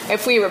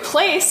 if we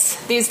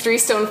replace these 3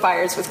 stone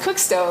fires with cook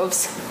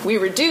stoves, we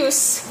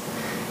reduce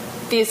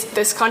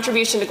this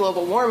contribution to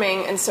global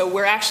warming, and so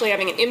we're actually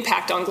having an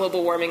impact on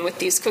global warming with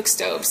these cook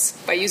stoves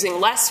by using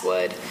less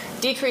wood,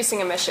 decreasing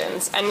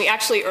emissions, and we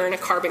actually earn a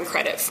carbon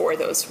credit for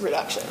those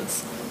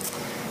reductions.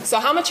 So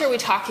how much are we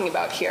talking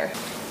about here?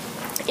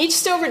 Each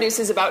stove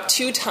reduces about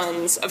 2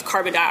 tons of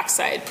carbon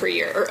dioxide per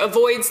year, or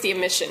avoids the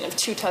emission of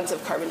 2 tons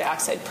of carbon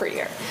dioxide per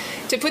year.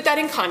 To put that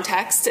in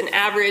context, an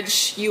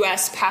average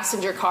U.S.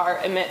 passenger car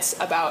emits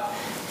about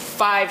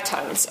 5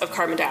 tons of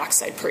carbon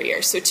dioxide per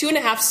year. So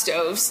 2.5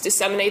 stoves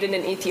disseminated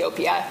in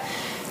Ethiopia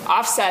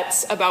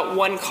offsets about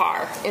 1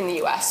 car in the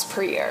U.S.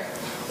 per year.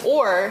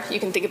 Or you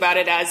can think about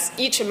it as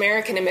each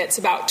American emits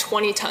about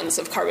 20 tons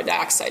of carbon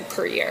dioxide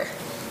per year.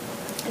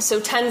 So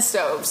 10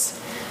 stoves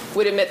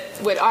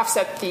would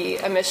offset the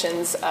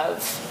emissions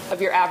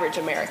of your average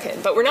American.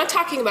 But we're not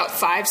talking about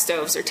 5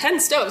 stoves or 10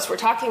 stoves. We're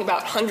talking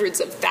about hundreds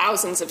of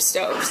thousands of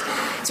stoves.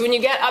 So when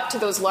you get up to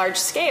those large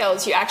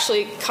scales, you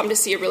actually come to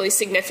see a really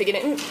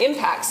significant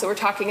impact. So we're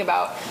talking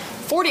about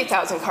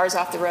 40,000 cars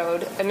off the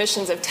road,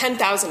 emissions of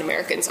 10,000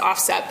 Americans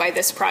offset by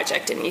this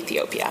project in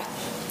Ethiopia.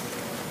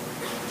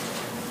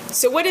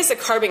 So what is a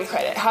carbon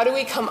credit? How do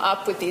we come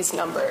up with these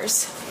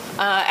numbers?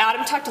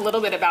 Adam talked a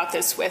little bit about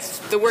this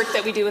with the work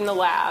that we do in the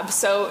lab.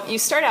 So you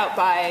start out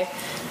by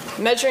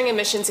measuring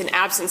emissions in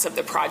absence of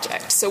the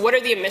project. So what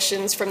are the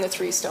emissions from the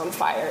 3 stone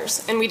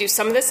fires? And we do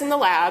some of this in the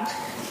lab,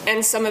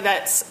 and some of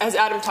that's, as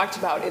Adam talked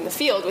about, in the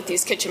field with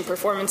these kitchen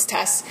performance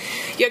tests.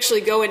 You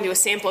actually go into a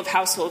sample of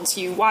households,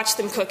 you watch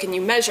them cook, and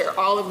you measure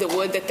all of the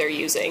wood that they're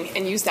using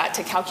and use that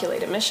to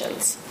calculate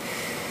emissions.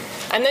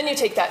 And then you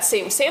take that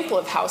same sample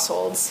of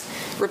households,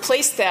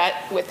 replace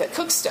that with a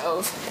cook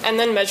stove, and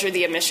then measure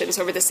the emissions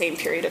over the same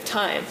period of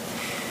time.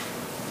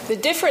 The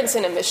difference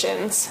in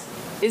emissions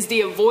is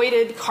the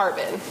avoided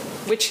carbon,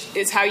 which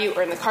is how you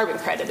earn the carbon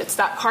credit. It's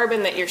that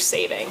carbon that you're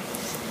saving.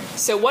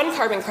 So 1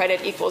 carbon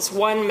credit equals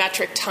 1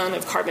 metric ton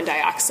of carbon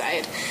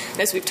dioxide.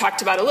 And as we've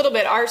talked about a little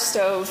bit, our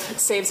stove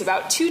saves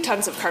about 2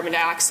 tons of carbon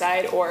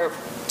dioxide, or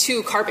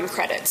 2 carbon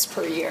credits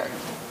per year.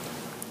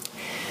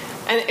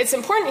 And it's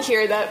important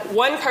here that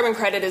 1 carbon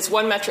credit is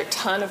 1 metric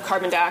ton of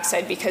carbon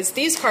dioxide because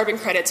these carbon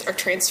credits are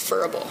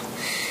transferable.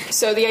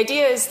 So the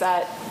idea is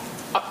that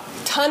a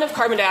ton of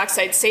carbon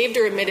dioxide saved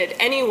or emitted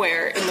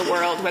anywhere in the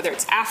world, whether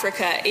it's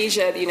Africa,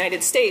 Asia, the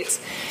United States,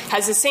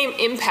 has the same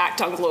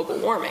impact on global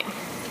warming.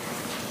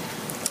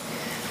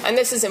 And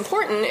this is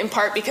important in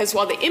part because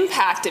while the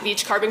impact of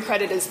each carbon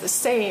credit is the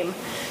same,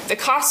 the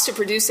costs to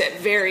produce it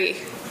vary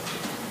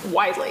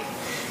widely.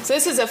 So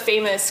this is a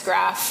famous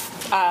graph,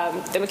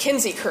 the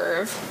McKinsey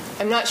curve.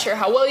 I'm not sure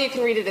how well you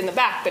can read it in the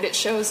back, but it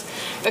shows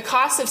the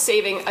cost of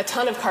saving a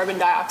ton of carbon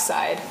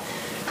dioxide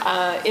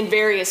in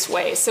various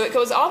ways. So it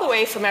goes all the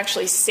way from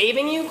actually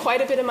saving you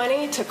quite a bit of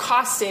money to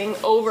costing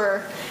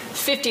over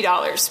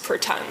 $50 per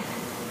ton.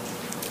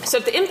 So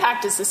if the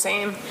impact is the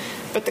same,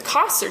 but the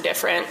costs are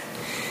different,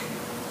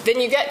 then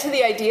you get to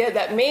the idea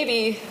that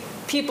maybe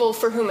people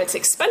for whom it's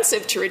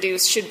expensive to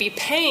reduce should be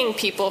paying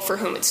people for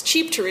whom it's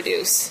cheap to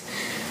reduce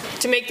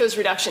to make those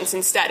reductions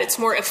instead. It's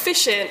more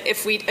efficient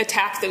if we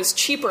attack those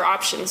cheaper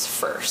options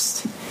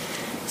first.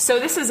 So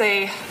this is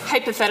a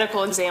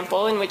hypothetical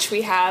example in which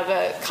we have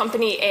a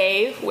company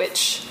A,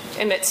 which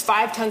emits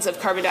 5 tons of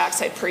carbon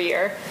dioxide per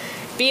year.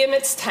 B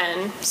emits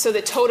 10, so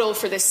the total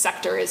for this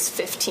sector is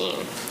 15.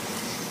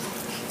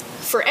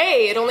 For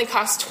A, it only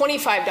costs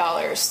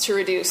 $25 to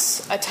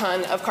reduce a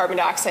ton of carbon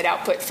dioxide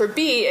output. For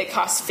B, it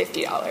costs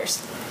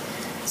 $50.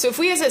 So if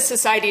we as a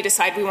society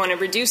decide we want to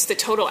reduce the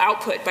total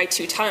output by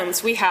 2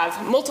 tons, we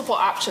have multiple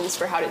options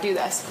for how to do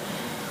this.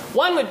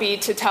 One would be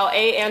to tell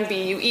A and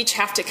B, you each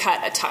have to cut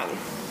a ton.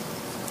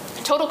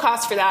 Total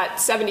cost for that,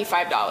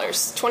 $75.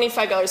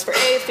 $25 for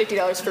A,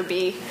 $50 for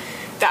B.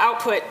 The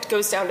output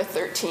goes down to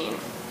 13.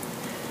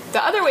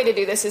 The other way to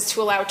do this is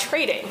to allow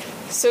trading.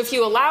 So if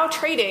you allow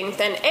trading,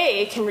 then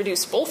A can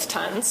reduce both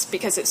tons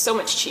because it's so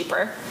much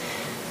cheaper.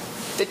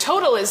 The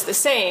total is the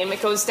same,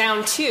 it goes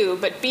down 2,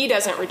 but B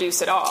doesn't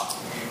reduce at all.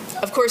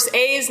 Of course,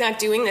 A is not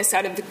doing this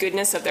out of the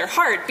goodness of their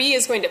heart. B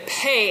is going to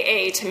pay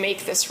A to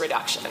make this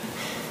reduction.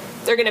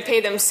 They're going to pay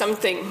them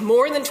something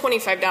more than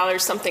 $25,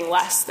 something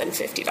less than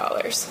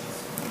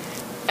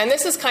 $50. And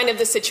this is kind of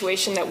the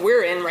situation that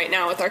we're in right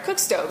now with our cook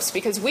stoves,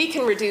 because we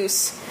can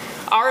reduce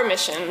our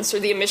emissions, or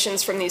the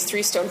emissions from these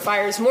 3 stone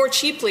fires, more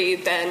cheaply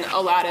than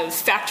a lot of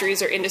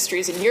factories or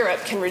industries in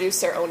Europe can reduce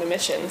their own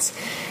emissions.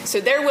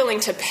 So they're willing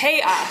to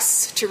pay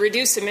us to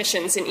reduce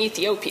emissions in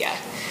Ethiopia.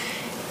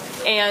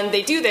 And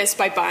they do this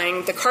by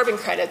buying the carbon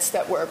credits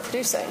that we're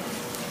producing.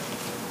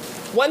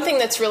 One thing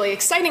that's really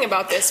exciting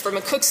about this from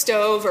a cook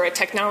stove or a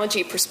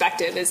technology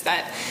perspective is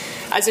that,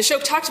 as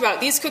Ashok talked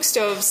about, these cook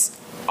stoves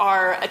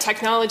are a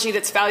technology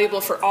that's valuable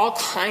for all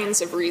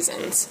kinds of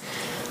reasons.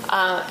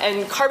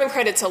 And carbon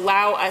credits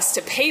allow us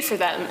to pay for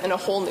them in a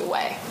whole new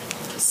way.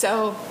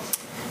 So,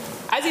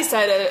 as he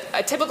said,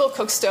 a typical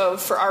cook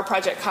stove for our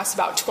project costs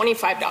about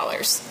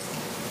 $25.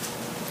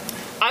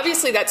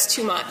 Obviously, that's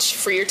too much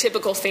for your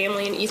typical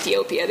family in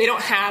Ethiopia. They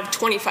don't have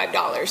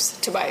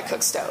 $25 to buy a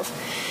cook stove.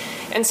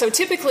 And so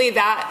typically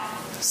that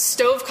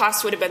stove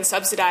cost would have been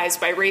subsidized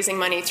by raising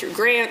money through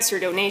grants or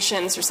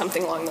donations or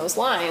something along those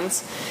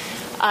lines.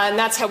 And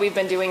that's how we've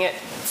been doing it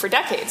for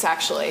decades,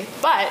 actually.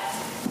 But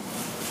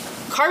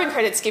carbon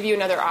credits give you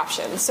another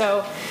option.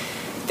 So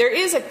there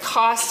is a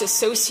cost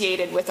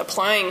associated with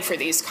applying for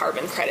these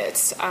carbon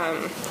credits.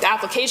 The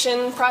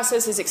application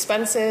process is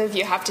expensive.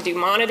 You have to do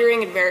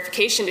monitoring and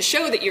verification to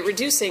show that you're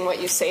reducing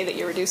what you say that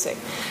you're reducing.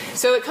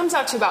 So it comes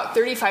out to about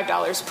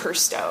 $35 per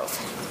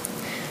stove.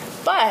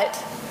 But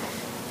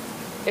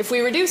if we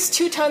reduce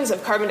 2 tons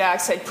of carbon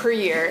dioxide per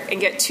year and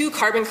get 2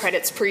 carbon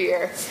credits per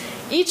year,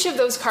 each of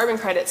those carbon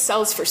credits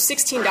sells for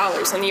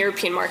 $16 on the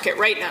European market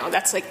right now.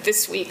 That's like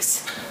this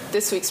week's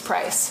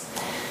price.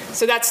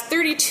 So that's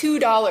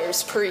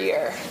 $32 per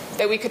year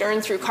that we could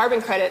earn through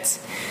carbon credits,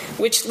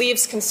 which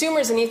leaves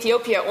consumers in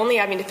Ethiopia only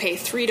having to pay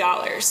 $3.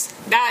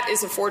 That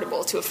is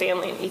affordable to a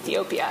family in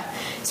Ethiopia.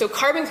 So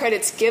carbon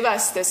credits give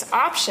us this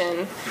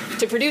option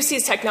to produce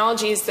these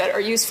technologies that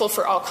are useful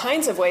for all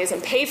kinds of ways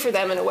and pay for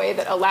them in a way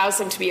that allows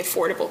them to be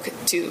affordable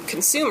to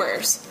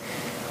consumers.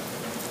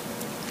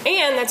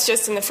 And that's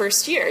just in the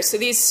first year. So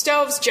these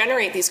stoves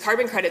generate these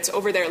carbon credits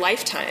over their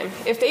lifetime.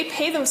 If they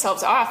pay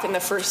themselves off in the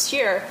first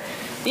year,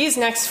 these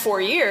next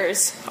 4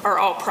 years are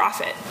all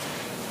profit.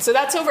 So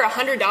that's over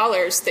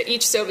 $100 that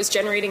each stove is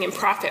generating in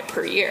profit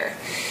per year.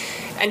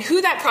 And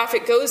who that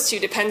profit goes to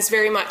depends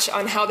very much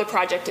on how the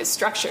project is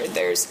structured.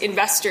 There's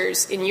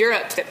investors in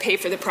Europe that pay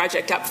for the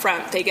project up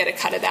front. They get a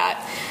cut of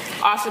that.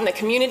 Often the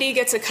community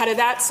gets a cut of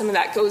that. Some of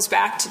that goes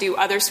back to do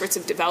other sorts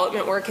of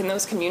development work in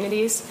those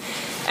communities.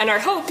 And our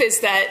hope is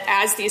that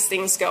as these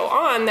things go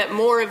on, that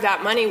more of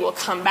that money will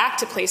come back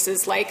to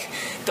places like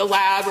the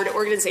lab or to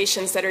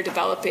organizations that are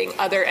developing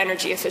other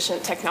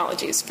energy-efficient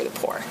technologies for the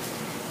poor.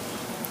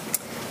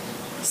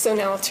 So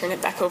now I'll turn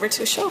it back over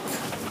to Ashok.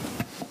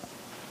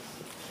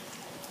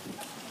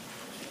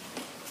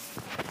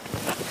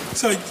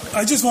 So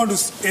I just want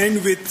to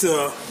end with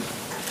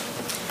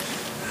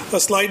a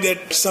slide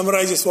that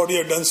summarizes what we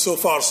have done so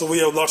far, so we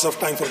have lots of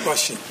time for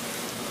questions.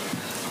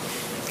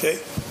 Okay?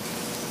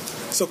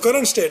 So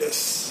current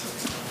status.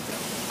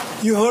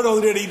 You heard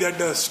already that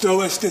the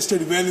stove has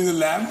tested well in the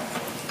lab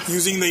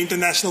using the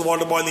international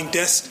water boiling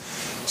test.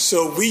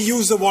 So we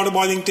use the water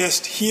boiling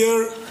test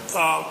here.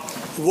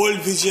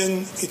 World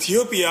Vision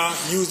Ethiopia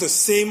used the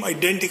same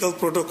identical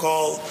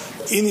protocol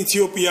in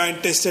Ethiopia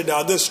and tested the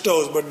other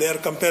stoves, but they are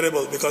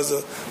comparable because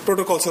the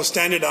protocols are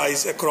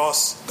standardized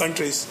across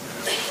countries.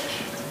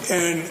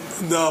 And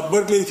the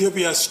Berkeley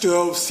Ethiopia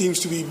stove seems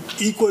to be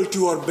equal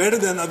to or better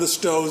than other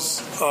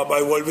stoves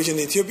by World Vision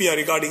Ethiopia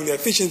regarding the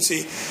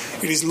efficiency.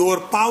 It is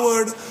lower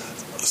powered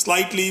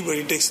slightly, but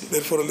it takes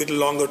therefore a little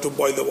longer to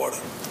boil the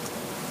water.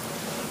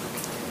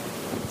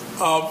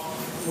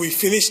 We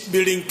finished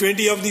building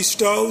 20 of these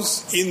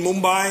stoves in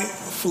Mumbai,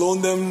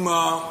 flown them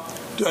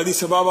to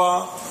Addis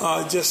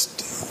Ababa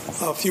just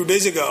a few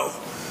days ago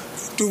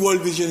to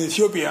World Vision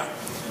Ethiopia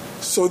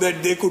so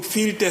that they could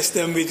field test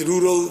them with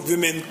rural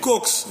women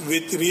cooks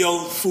with real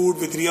food,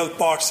 with real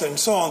pots and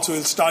so on. So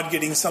we'll start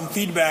getting some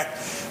feedback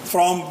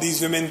from these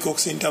women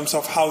cooks in terms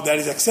of how that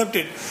is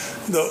accepted.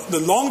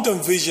 The long-term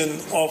vision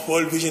of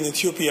World Vision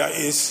Ethiopia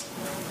is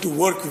to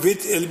work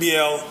with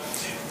LBL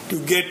to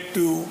get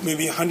to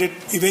maybe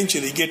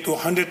eventually get to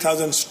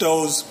 100,000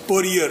 stoves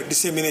per year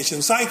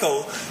dissemination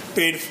cycle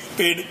paid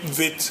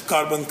with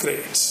carbon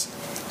credits.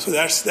 So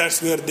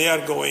that's where they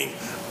are going.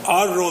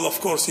 Our role,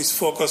 of course, is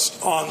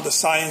focused on the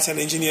science and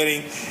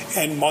engineering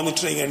and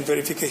monitoring and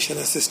verification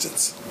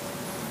assistance.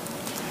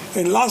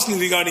 And lastly,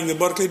 regarding the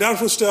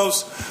Berkeley-Darfur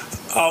stoves,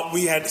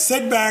 we had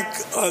set back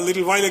a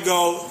little while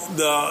ago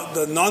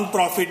the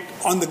nonprofit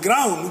on the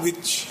ground,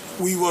 which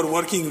we were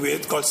working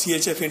with, called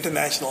CHF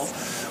International,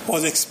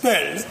 was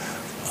expelled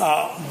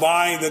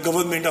by the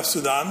government of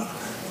Sudan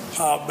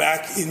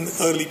back in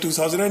early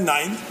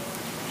 2009.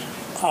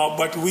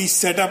 But we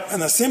set up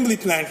an assembly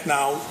plant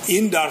now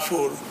in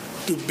Darfur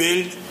to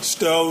build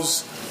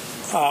stoves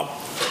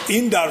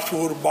in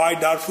Darfur by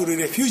Darfuri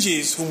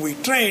refugees whom we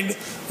trained.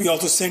 We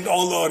also sent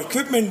all our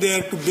equipment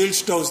there to build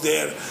stoves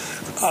there.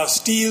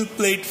 Steel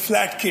plate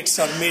flat kits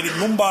are made in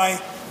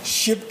Mumbai,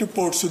 shipped to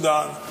Port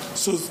Sudan.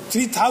 So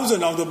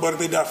 3,000 of the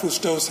Berkeley-Darfur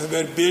stoves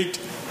were built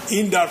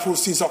in Darfur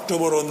since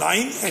October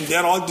 2009, and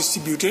they're all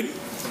distributed.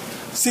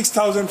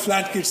 6,000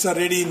 flat kits are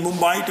ready in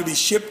Mumbai to be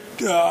shipped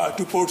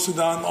to Port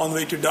Sudan on the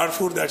way to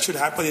Darfur. That should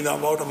happen in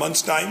about a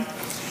month's time.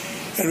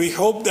 And we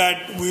hope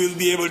that we will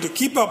be able to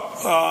keep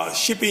up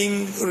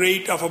shipping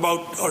rate of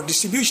about, or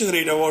distribution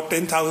rate of about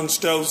 10,000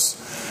 stoves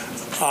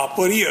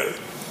per year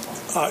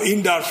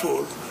in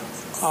Darfur,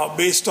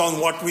 based on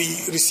what we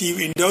receive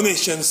in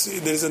donations.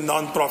 There is a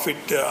non-profit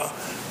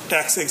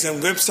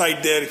tax-exempt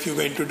website there if you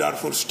went to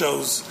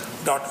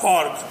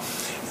darfurstoves.org.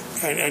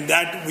 And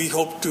that we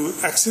hope to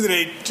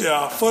accelerate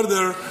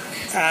further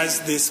as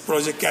this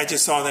project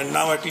catches on. And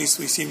now at least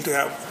we seem to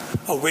have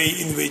a way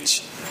in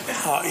which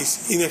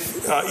is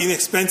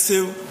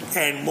inexpensive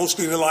and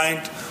mostly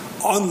reliant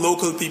on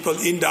local people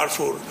in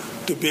Darfur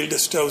to build the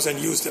stoves and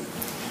use them.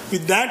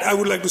 With that, I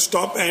would like to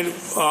stop and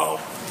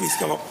please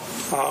come up.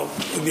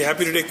 We'll be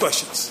happy to take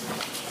questions.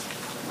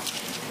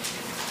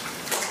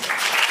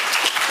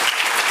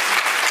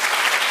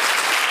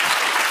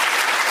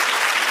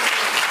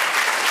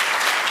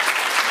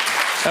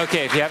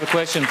 Okay, if you have a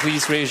question,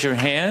 please raise your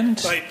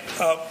hand. Right.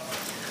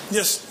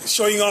 Just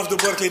showing off the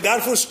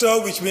Berkeley-Darfur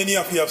stove, which many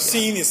of you have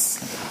seen, is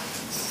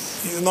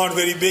not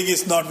very big,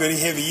 it's not very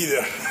heavy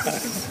either.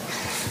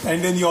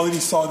 And then you already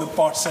saw the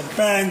pots and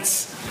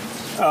pans.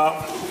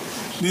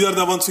 These are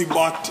the ones we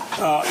bought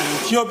in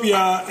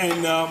Ethiopia,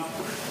 and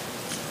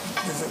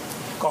there's a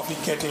coffee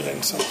kettle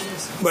and so on.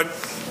 But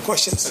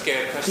questions?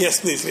 Okay, question. Yes,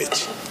 please,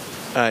 Rich.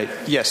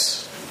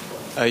 Yes.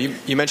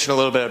 You mentioned a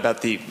little bit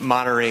about the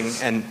monitoring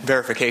and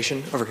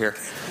verification over here.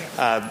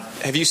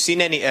 Have you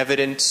seen any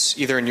evidence,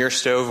 either in your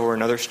stove or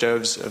in other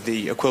stoves, of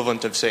the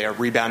equivalent of, say, a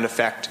rebound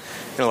effect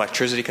in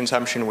electricity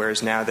consumption,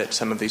 whereas now that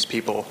some of these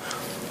people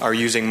are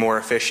using more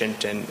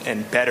efficient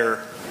and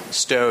better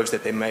stoves,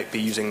 that they might be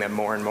using them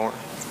more and more?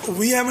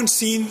 We haven't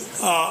seen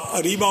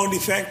a rebound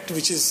effect,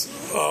 which is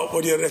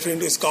what you're referring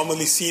to is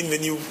commonly seen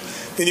when you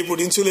put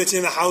insulation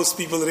in a house,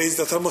 people raise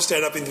the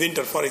thermostat up in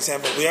winter, for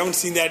example. We haven't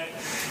seen that,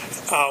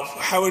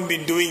 haven't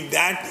been doing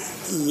that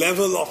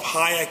level of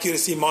high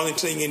accuracy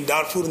monitoring in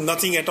Darfur,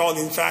 nothing at all.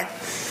 In fact,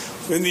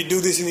 when we do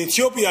this in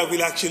Ethiopia,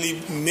 we'll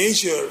actually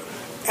measure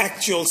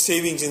actual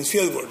savings in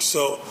fieldwood.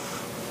 So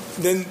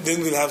then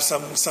we'll have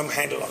some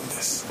handle on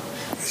this.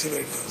 We'll see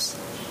where it goes.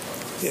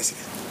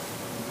 Yes.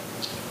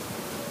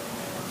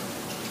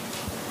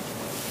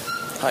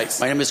 Hi,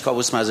 my name is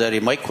Kavus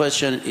Mazari. My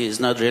question is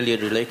not really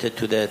related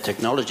to the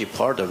technology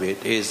part of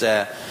it.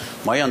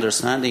 My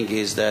understanding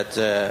is that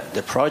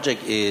the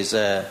project is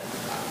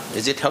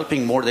it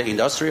helping more the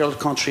industrial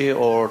country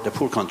or the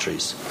poor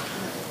countries?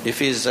 If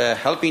it's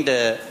helping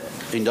the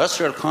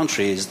industrial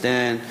countries,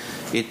 then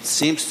it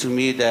seems to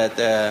me that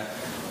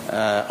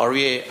are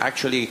we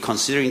actually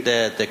considering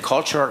the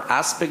cultural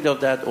aspect of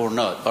that or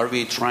not? Are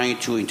we trying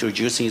to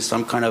introducing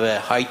some kind of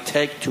a high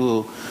tech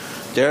to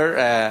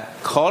their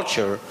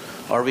culture?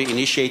 Are we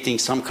initiating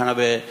some kind of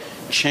a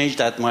change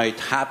that might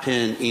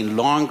happen in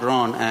long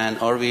run, and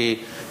are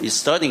we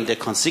studying the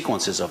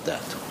consequences of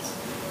that?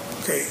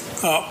 Okay.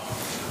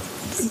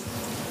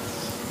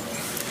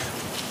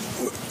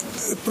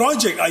 The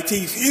project, I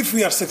think, if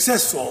we are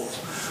successful,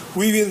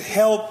 we will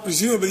help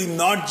presumably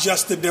not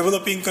just the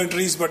developing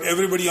countries, but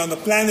everybody on the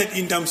planet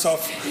in terms of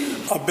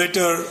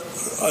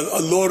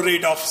a lower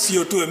rate of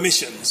CO2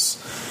 emissions.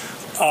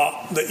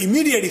 The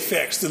immediate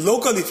effects, the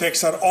local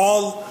effects, are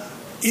all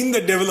in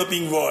the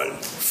developing world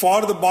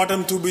for the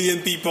bottom 2 billion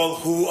people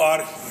who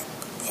are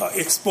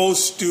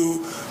exposed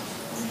to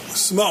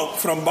smoke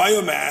from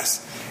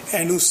biomass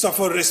and who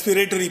suffer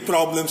respiratory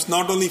problems,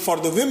 not only for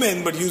the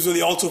women, but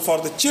usually also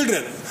for the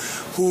children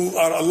who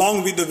are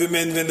along with the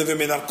women when the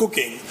women are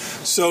cooking.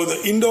 So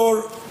the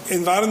indoor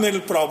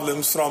environmental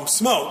problems from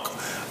smoke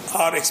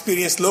are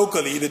experienced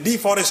locally. The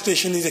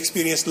deforestation is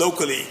experienced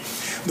locally.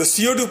 The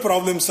CO2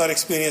 problems are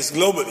experienced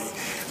globally.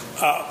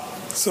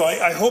 So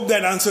I hope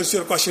that answers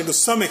your question to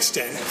some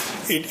extent.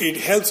 It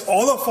helps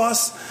all of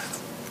us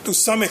to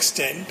some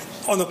extent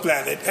on the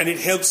planet, and it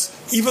helps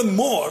even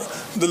more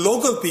the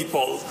local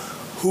people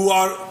who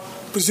are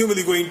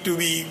presumably going to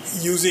be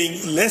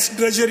using less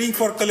drudgery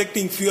for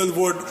collecting fuel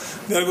wood.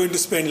 They are going to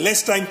spend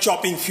less time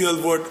chopping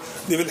fuel wood.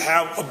 They will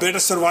have a better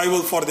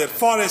survival for their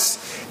forests,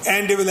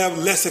 and they will have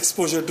less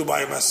exposure to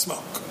biomass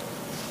smoke.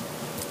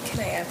 Can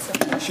I add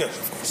something? Sure,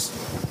 of course.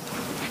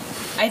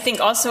 I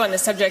think also on the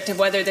subject of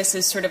whether this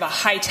is sort of a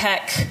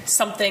high-tech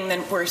something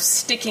that we're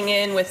sticking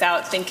in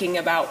without thinking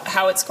about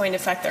how it's going to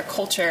affect their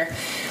culture.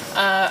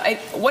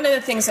 One of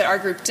the things that our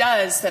group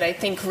does that I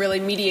think really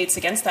mediates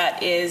against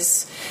that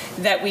is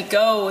that we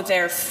go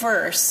there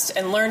first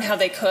and learn how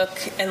they cook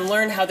and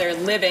learn how they're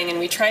living, and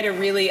we try to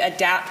really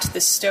adapt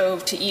the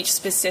stove to each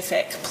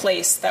specific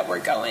place that we're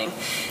going.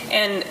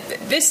 And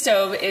this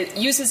stove, it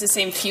uses the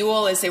same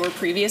fuel as they were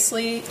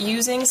previously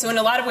using, so in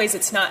a lot of ways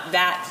it's not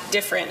that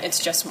different, it's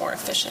just more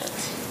efficient.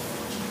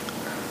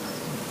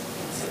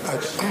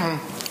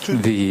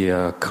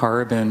 The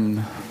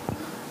carbon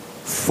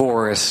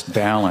forest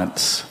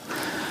balance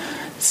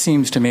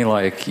seems to me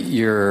like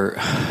you're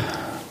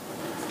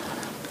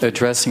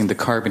addressing the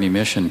carbon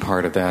emission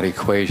part of that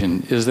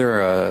equation. Is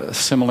there a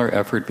similar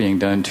effort being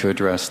done to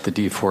address the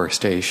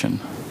deforestation?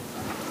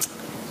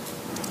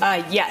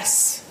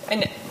 Yes.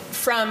 And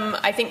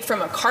I think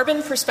from a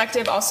carbon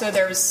perspective, also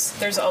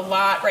there's a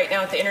lot right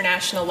now at the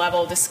international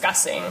level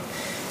discussing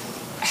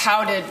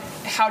how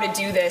to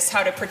do this,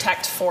 how to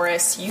protect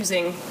forests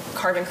using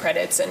carbon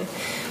credits. And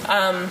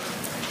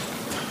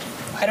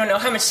I don't know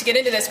how much to get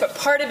into this, but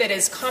part of it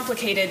is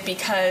complicated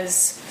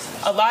because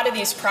a lot of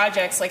these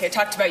projects, like I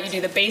talked about, you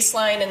do the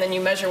baseline and then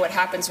you measure what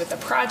happens with the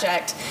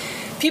project.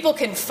 People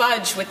can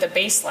fudge with the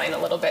baseline a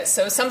little bit.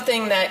 So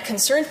something that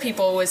concerned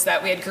people was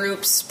that we had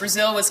groups,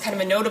 Brazil was kind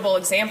of a notable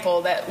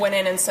example, that went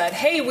in and said,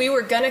 hey, we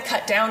were going to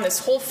cut down this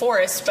whole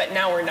forest, but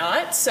now we're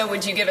not. So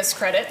would you give us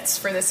credits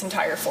for this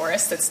entire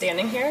forest that's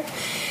standing here?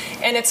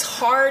 And it's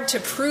hard to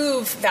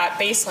prove that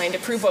baseline, to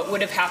prove what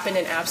would have happened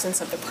in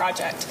absence of the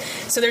project.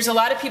 So there's a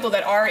lot of people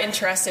that are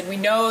interested. We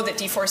know that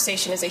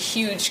deforestation is a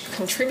huge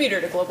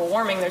contributor to global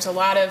warming. There's a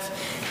lot of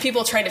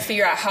people trying to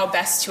figure out how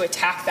best to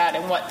attack that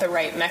and what the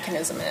right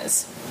mechanism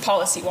is,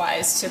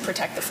 policy-wise, to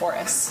protect the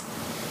forests.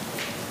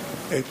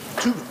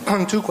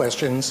 Two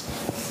questions.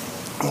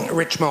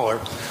 Rich Muller.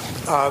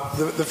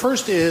 The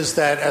first is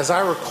that, as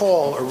I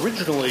recall,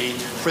 originally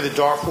for the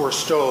Darfur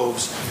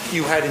stoves,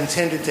 you had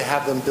intended to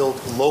have them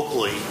built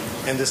locally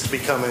and this to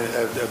become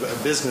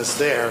a business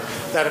there.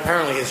 That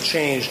apparently has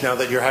changed now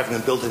that you're having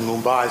them built in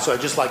Mumbai, so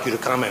I'd just like you to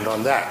comment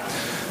on that.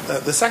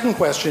 The second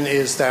question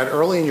is that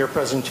early in your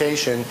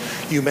presentation,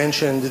 you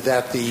mentioned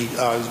that the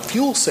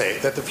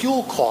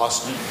fuel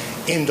cost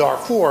in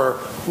Darfur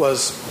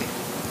was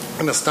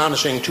an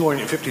astonishing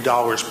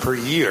 $250 per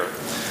year.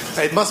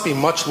 It must be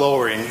much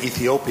lower in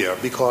Ethiopia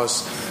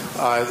because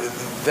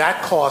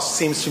that cost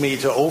seems to me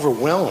to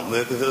overwhelm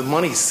the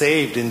money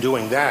saved in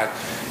doing that.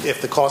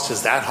 If the cost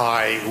is that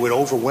high, it would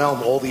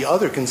overwhelm all the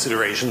other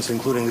considerations,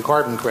 including the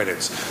carbon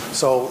credits.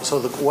 So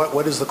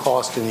what is the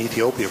cost in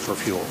Ethiopia for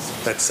fuel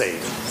that's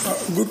saved?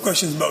 Good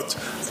questions both.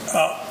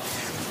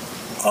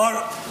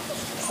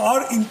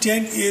 Our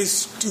intent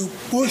is to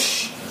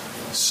push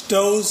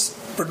stoves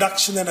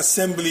production and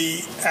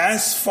assembly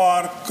as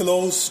far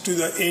close to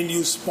the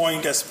end-use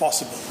point as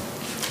possible.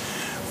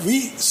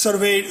 We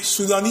surveyed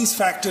Sudanese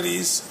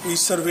factories, we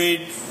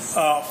surveyed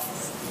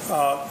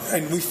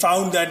and we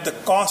found that the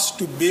cost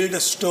to build a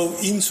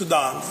stove in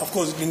Sudan, of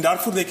course in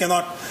Darfur they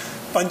cannot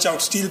punch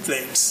out steel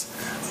plates,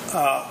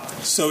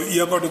 so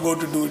you've got to go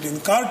to do it in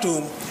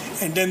Khartoum,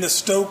 and then the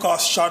stove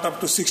cost shot up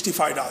to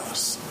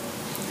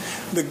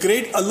 $65. The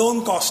grate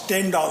alone cost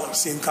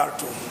 $10 in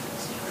Khartoum.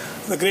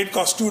 The grade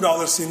cost $2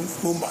 in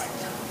Mumbai.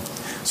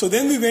 So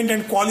then we went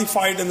and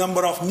qualified a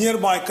number of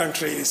nearby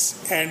countries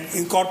and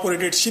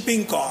incorporated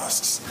shipping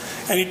costs.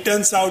 And it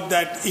turns out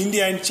that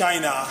India and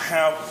China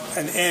have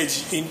an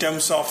edge in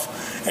terms of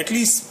at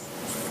least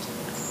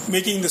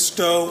making the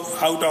stove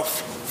out of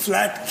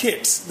flat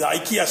kits, the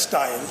IKEA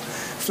style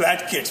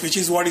flat kits, which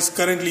is what is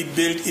currently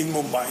built in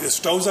Mumbai. The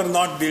stoves are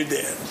not built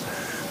there.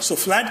 So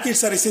flat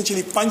kits are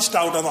essentially punched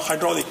out on a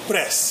hydraulic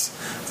press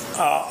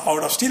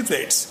out of steel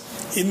plates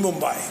in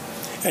Mumbai.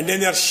 And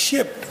then they are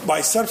shipped by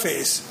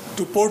surface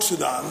to Port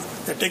Sudan.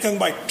 They're taken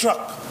by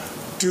truck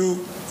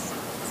to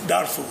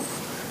Darfur,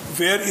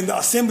 where in the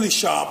assembly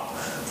shop,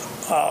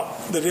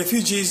 the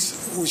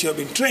refugees which have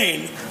been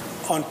trained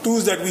on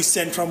tools that we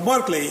send from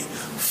Berkeley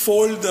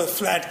fold the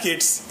flat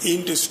kits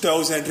into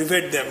stoves and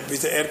rivet them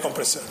with the air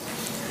compressor.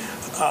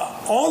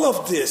 All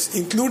of this,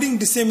 including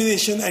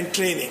dissemination and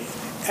training,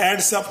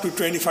 adds up to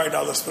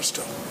 $25 per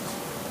stove.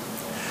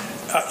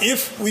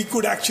 If we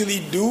could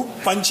actually do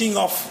punching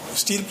of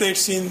steel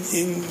plates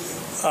in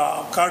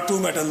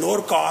Khartoum at a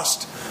lower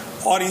cost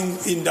or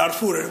in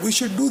Darfur, we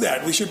should do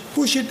that. We should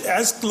push it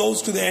as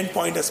close to the end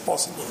point as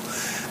possible.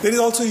 There is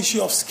also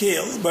issue of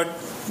scale,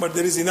 but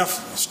there is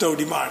enough stove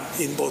demand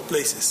in both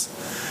places.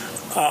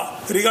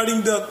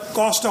 Regarding the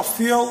cost of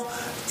fuel,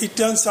 it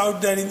turns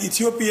out that in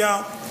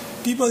Ethiopia,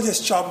 people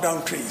just chop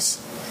down trees.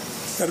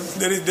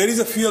 There is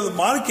a fuel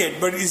market,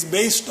 but it's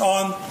based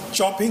on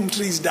chopping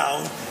trees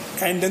down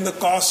and then the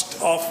cost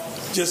of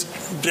just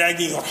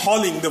dragging or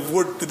hauling the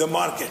wood to the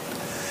market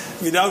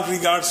without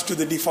regards to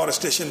the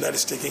deforestation that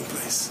is taking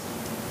place.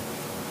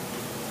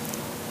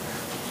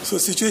 So the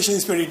situation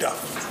is pretty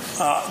tough.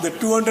 The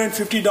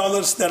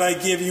 $250 that I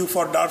gave you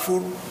for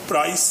Darfur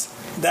price,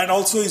 that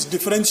also is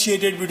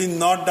differentiated between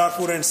North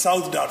Darfur and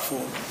South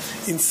Darfur.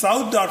 In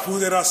South Darfur,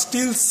 there are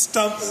still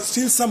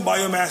some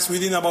biomass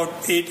within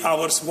about 8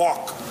 hours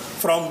walk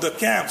from the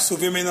camp, so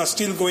women are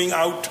still going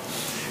out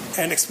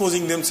and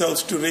exposing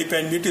themselves to rape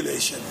and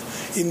mutilation.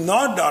 In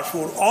North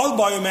Darfur, all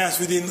biomass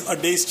within a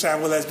day's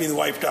travel has been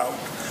wiped out.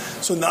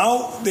 So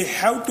now they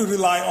have to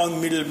rely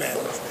on middlemen.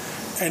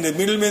 And the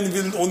middlemen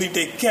will only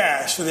take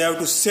cash, so they have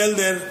to sell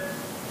their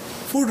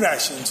food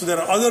rations. So there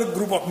are other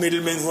group of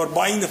middlemen who are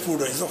buying the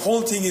food rations. The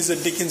whole thing is a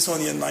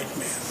Dickinsonian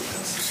nightmare.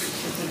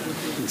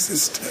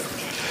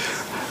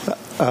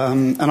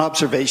 An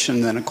observation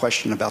and then a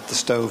question about the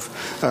stove.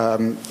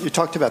 You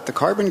talked about the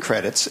carbon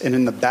credits, and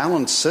in the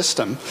balanced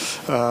system,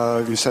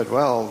 you said,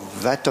 well,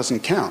 that doesn't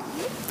count.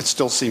 It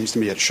still seems to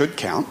me it should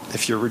count.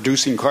 If you're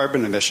reducing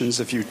carbon emissions,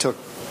 if you took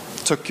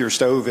took your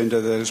stove into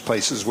those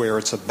places where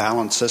it's a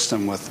balanced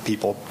system with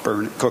people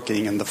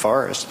cooking in the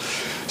forest.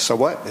 So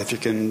what? If you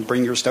can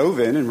bring your stove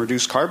in and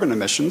reduce carbon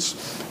emissions,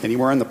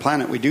 anywhere on the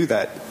planet we do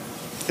that,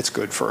 it's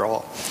good for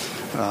all.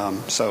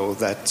 So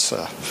that's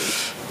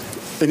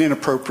an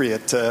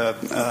inappropriate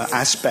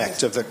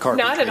aspect of the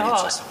carbon Not at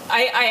all. system.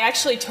 I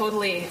actually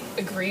totally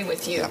agree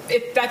with you. Yeah.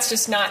 That's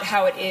just not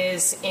how it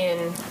is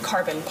in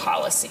carbon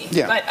policy.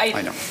 Yeah, but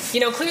I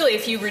know. Clearly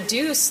if you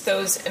reduce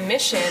those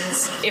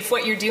emissions, if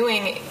what you're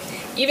doing,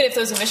 even if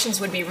those emissions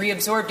would be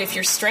reabsorbed, if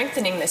you're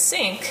strengthening the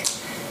sink,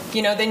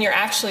 then you're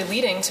actually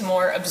leading to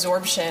more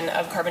absorption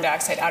of carbon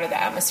dioxide out of the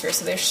atmosphere.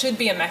 So there should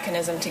be a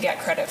mechanism to get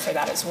credit for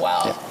that as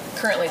well. Yeah.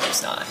 Currently,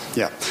 there's not.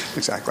 Yeah,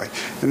 exactly.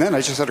 And then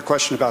I just had a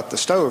question about the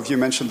stove. You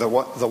mentioned the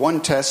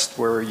one test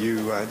where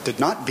you did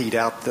not beat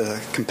out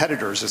the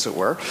competitors, as it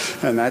were,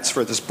 and that's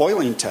for this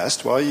boiling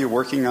test. Well, you're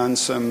working on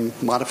some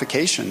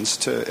modifications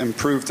to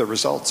improve the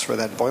results for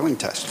that boiling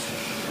test.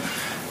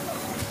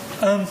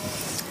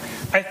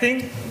 I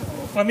think,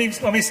 let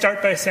me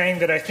start by saying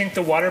that I think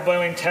the water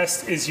boiling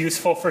test is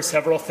useful for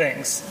several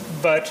things,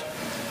 but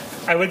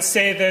I would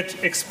say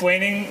that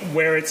explaining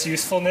where its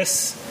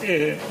usefulness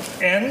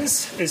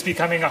ends is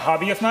becoming a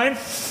hobby of mine.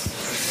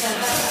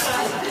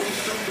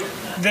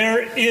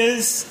 There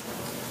is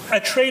a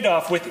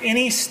trade-off with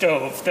any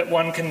stove that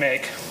one can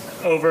make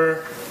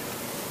for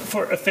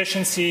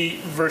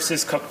efficiency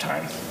versus cook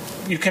time.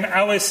 You can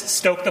always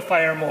stoke the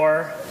fire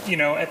more,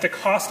 at the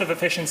cost of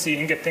efficiency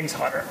and get things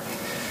hotter.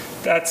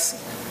 That's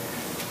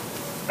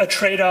a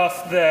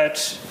trade-off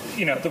that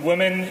the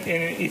women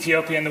in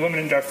Ethiopia and the women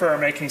in Darfur are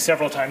making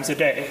several times a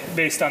day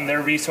based on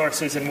their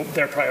resources and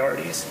their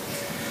priorities.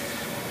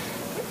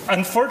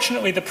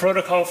 Unfortunately, the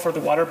protocol for the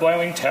water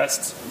boiling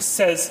test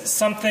says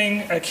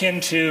something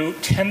akin to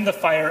tend the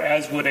fire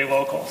as would a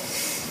local,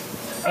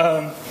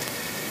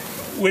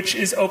 which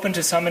is open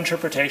to some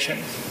interpretation.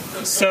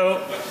 So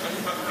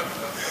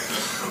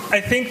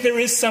I think there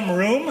is some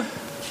room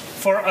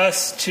for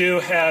us to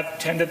have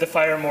tended the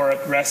fire more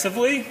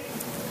aggressively,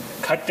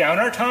 cut down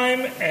our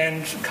time,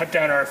 and cut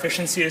down our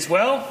efficiency as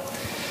well.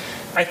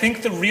 I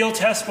think the real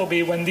test will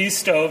be when these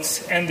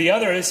stoves and the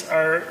others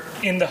are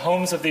in the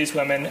homes of these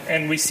women,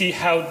 and we see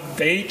how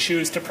they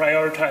choose to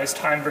prioritize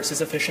time versus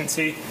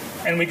efficiency,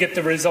 and we get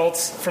the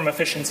results from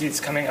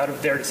efficiencies coming out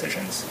of their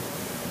decisions.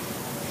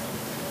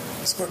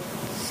 That's good.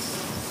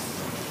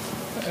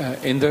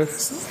 Inder,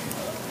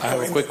 I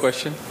have a quick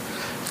question.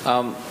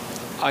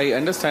 I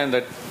understand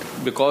that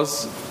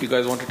because you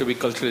guys wanted to be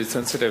culturally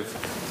sensitive,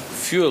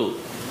 fuel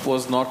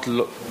was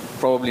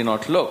probably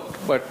not looked,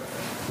 but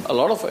a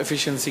lot of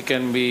efficiency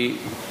can be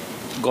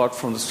got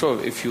from the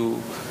stove if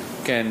you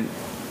can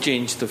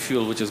change the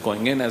fuel which is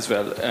going in as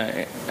well.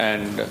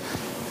 And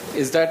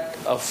is that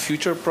a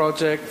future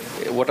project?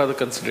 What are the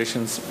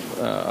considerations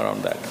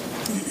around that?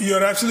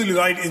 You're absolutely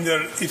right in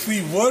there. If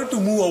we were to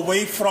move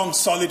away from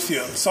solid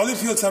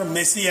fuels are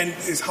messy and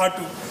it's hard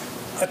to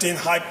attain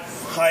high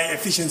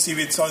efficiency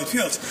with solid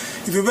fuels.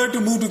 If we were to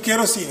move to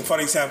kerosene, for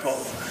example,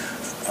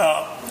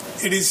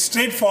 it is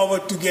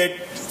straightforward to get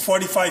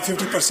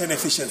 45-50%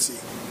 efficiency.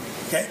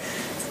 Okay.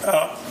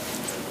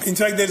 In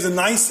fact, there is a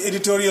nice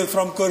editorial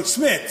from Kirk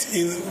Smith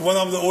in one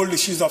of the old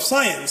issues of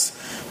Science,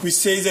 which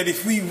says that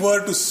if we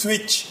were to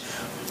switch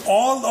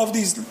all of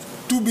these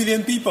 2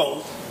 billion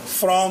people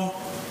from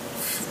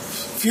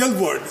fuel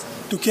wood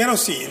to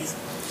kerosene,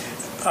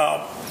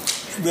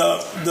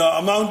 the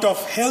amount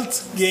of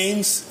health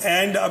gains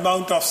and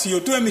amount of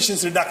CO2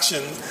 emissions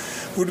reduction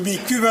would be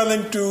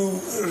equivalent to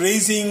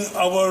raising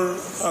our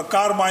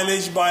car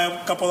mileage by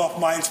a couple of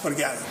miles per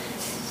gallon.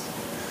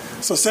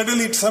 So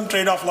certainly some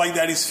trade-off like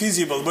that is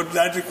feasible, but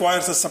that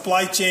requires a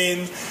supply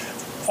chain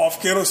of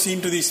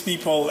kerosene to these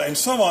people and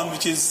so on,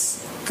 which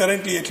is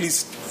currently at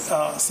least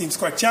seems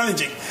quite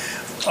challenging.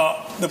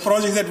 The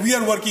project that we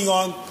are working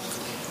on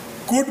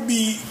could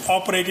be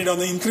operated on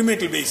an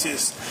incremental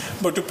basis,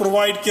 but to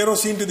provide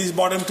kerosene to these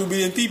bottom 2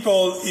 billion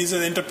people is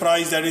an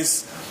enterprise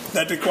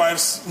that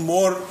requires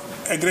more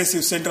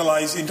aggressive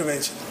centralized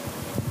intervention.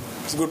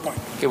 It's a good point.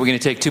 Okay, we're going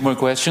to take 2 more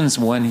questions.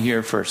 One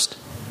here first.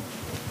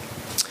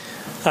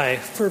 Hi.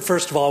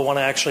 First of all, I want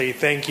to actually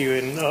thank you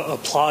and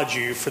applaud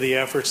you for the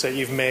efforts that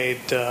you've made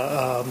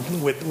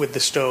with the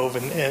stove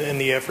and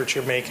the efforts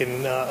you're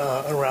making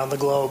around the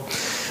globe.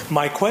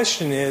 My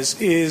question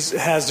is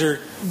has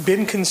there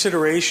been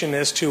consideration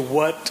as to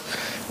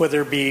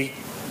whether it be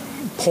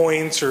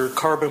points or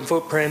carbon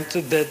footprint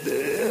that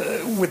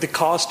with the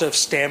cost of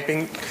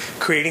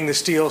creating the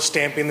steel,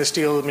 stamping the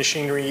steel, the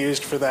machinery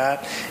used for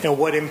that, and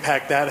what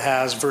impact that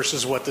has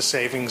versus what the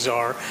savings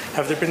are?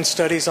 Have there been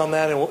studies on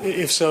that? And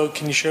if so,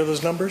 can you share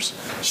those numbers?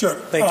 Sure.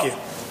 Thank you.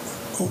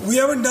 We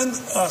haven't done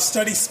a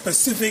study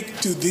specific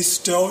to this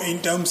stove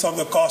in terms of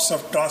the cost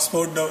of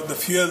transport, the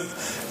fuel,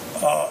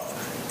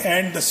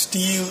 and the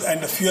steel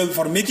and the fuel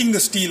for making the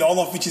steel, all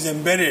of which is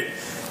embedded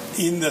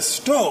in the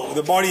stove.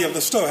 The body of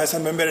the stove has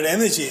some embedded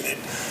energy in it.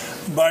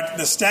 But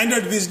the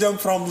standard wisdom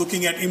from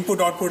looking at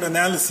input-output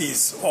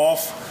analysis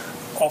of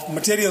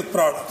material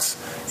products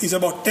is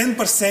about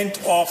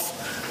 10%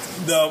 of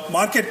the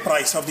market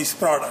price of these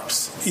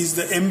products is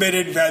the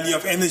embedded value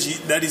of energy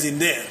that is in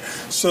there.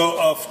 So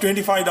a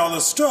 $25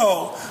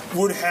 stove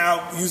would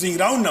have, using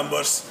round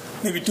numbers,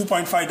 maybe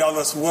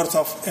 $2.5 worth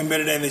of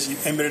embedded energy,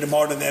 embedded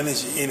modern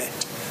energy in it.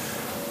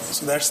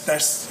 So that's.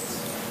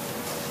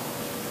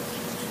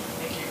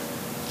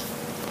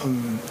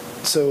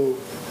 So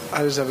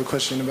I just have a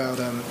question about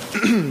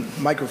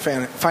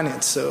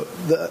microfinance. So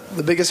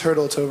the biggest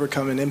hurdle to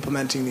overcome in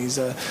implementing these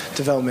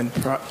development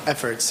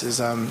efforts is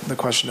the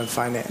question of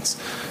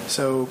finance.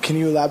 So can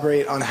you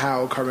elaborate on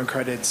how carbon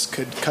credits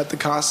could cut the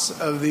costs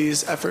of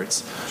these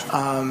efforts?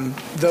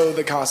 Though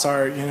the costs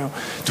are,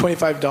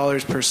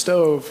 $25 per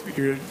stove,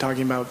 you're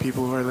talking about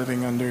people who are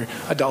living under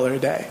 $1 a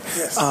day.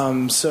 Yes.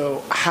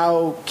 So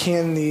how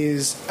can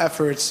these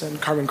efforts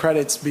and carbon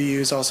credits be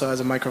used also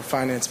as a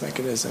microfinance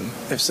mechanism,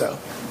 if so?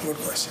 Good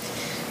question.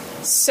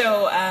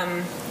 So,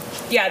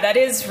 that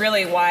is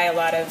really why a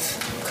lot of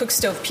cook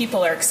stove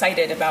people are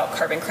excited about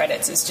carbon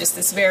credits, is just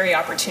this very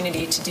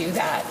opportunity to do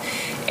that.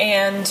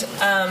 And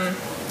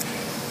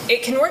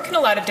it can work in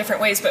a lot of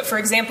different ways, but for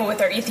example, with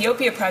our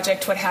Ethiopia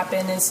project, what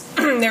happened is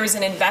there was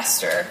an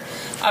investor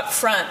up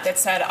front that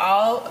said,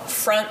 I'll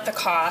front the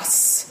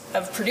costs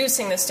of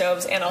producing the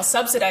stoves and I'll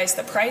subsidize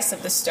the price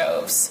of the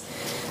stoves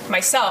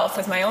myself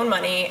with my own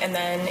money, and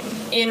then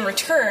in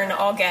return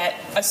I'll get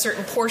a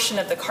certain portion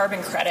of the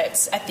carbon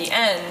credits at the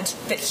end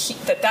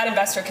that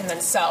investor can then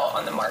sell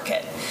on the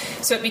market.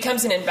 So it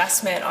becomes an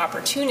investment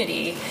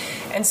opportunity,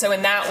 and so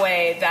in that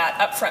way that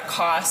upfront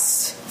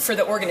costs for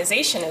the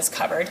organization is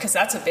covered, because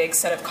that's a big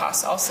set of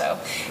costs also,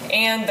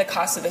 and the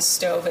cost of the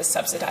stove is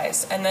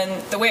subsidized. And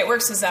then the way it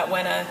works is that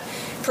when a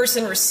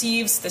person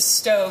receives the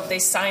stove, they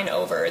sign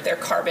over their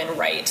carbon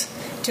right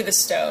to the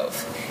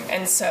stove.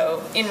 And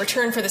so in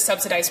return for the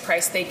subsidized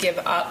price, they give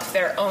up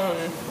their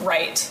own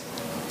right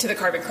to the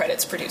carbon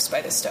credits produced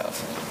by the stove.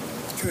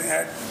 Can I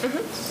add?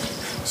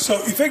 Mm-hmm.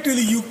 So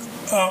effectively,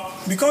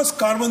 because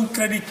carbon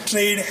credit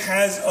trade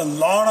has a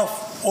lot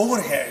of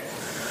overhead,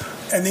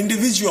 an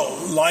individual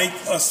like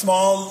a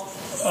small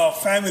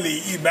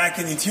family back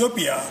in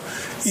Ethiopia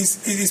is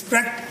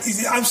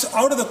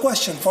out of the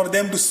question for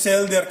them to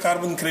sell their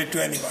carbon credit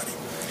to anybody.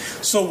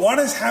 So what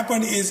has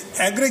happened is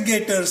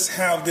aggregators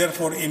have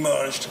therefore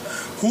emerged,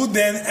 who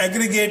then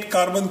aggregate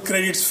carbon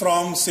credits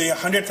from, say,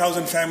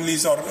 100,000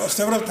 families or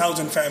several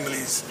thousand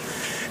families,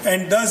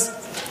 and thus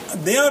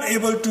they are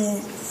able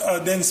to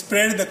then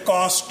spread the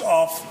cost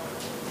of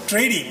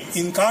trading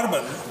in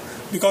carbon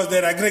because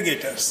they're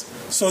aggregators.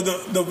 So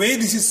the way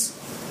this is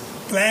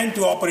planned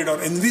to operate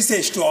or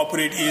envisaged to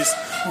operate is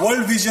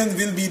World Vision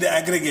will be the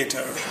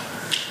aggregator.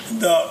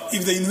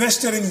 If the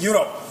investor in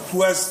Europe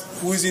who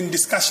is in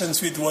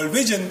discussions with World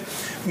Vision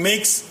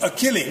makes a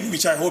killing,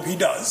 which I hope he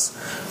does,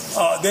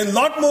 then a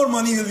lot more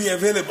money will be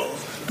available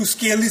to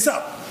scale this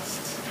up.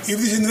 If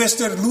this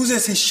investor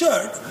loses his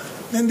shirt,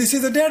 then this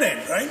is a dead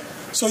end, right?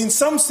 So in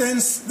some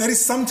sense, there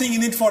is something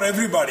in it for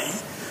everybody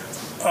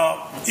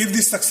if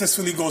this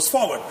successfully goes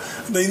forward.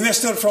 The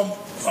investor from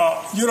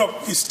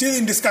Europe is still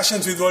in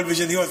discussions with World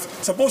Vision. He was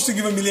supposed to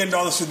give $1 million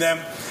to them,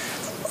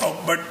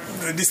 but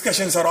the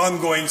discussions are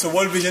ongoing, so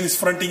World Vision is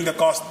fronting the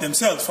cost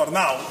themselves for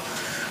now.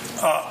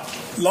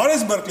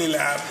 Lawrence Berkeley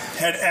Lab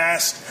had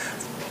asked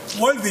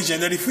World Vision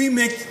that if we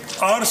make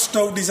our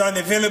stove design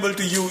available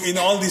to you in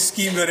all this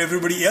scheme where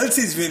everybody else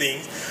is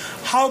winning,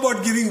 how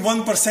about giving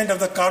 1% of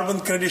the carbon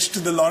credits to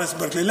the Lawrence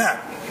Berkeley Lab?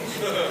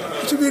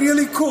 It would be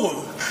really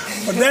cool.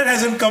 But that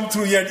hasn't come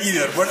through yet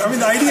either. But I mean,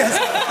 the idea has...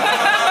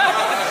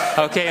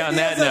 Okay, on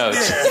that note,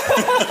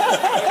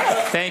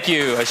 thank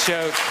you,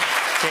 Ashok,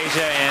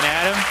 Teja, and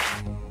Adam.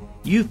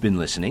 You've been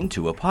listening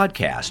to a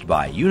podcast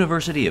by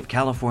University of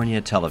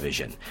California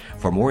Television.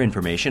 For more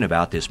information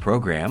about this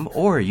program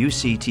or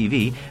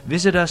UCTV,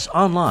 visit us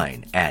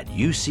online at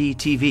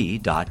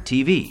uctv.tv.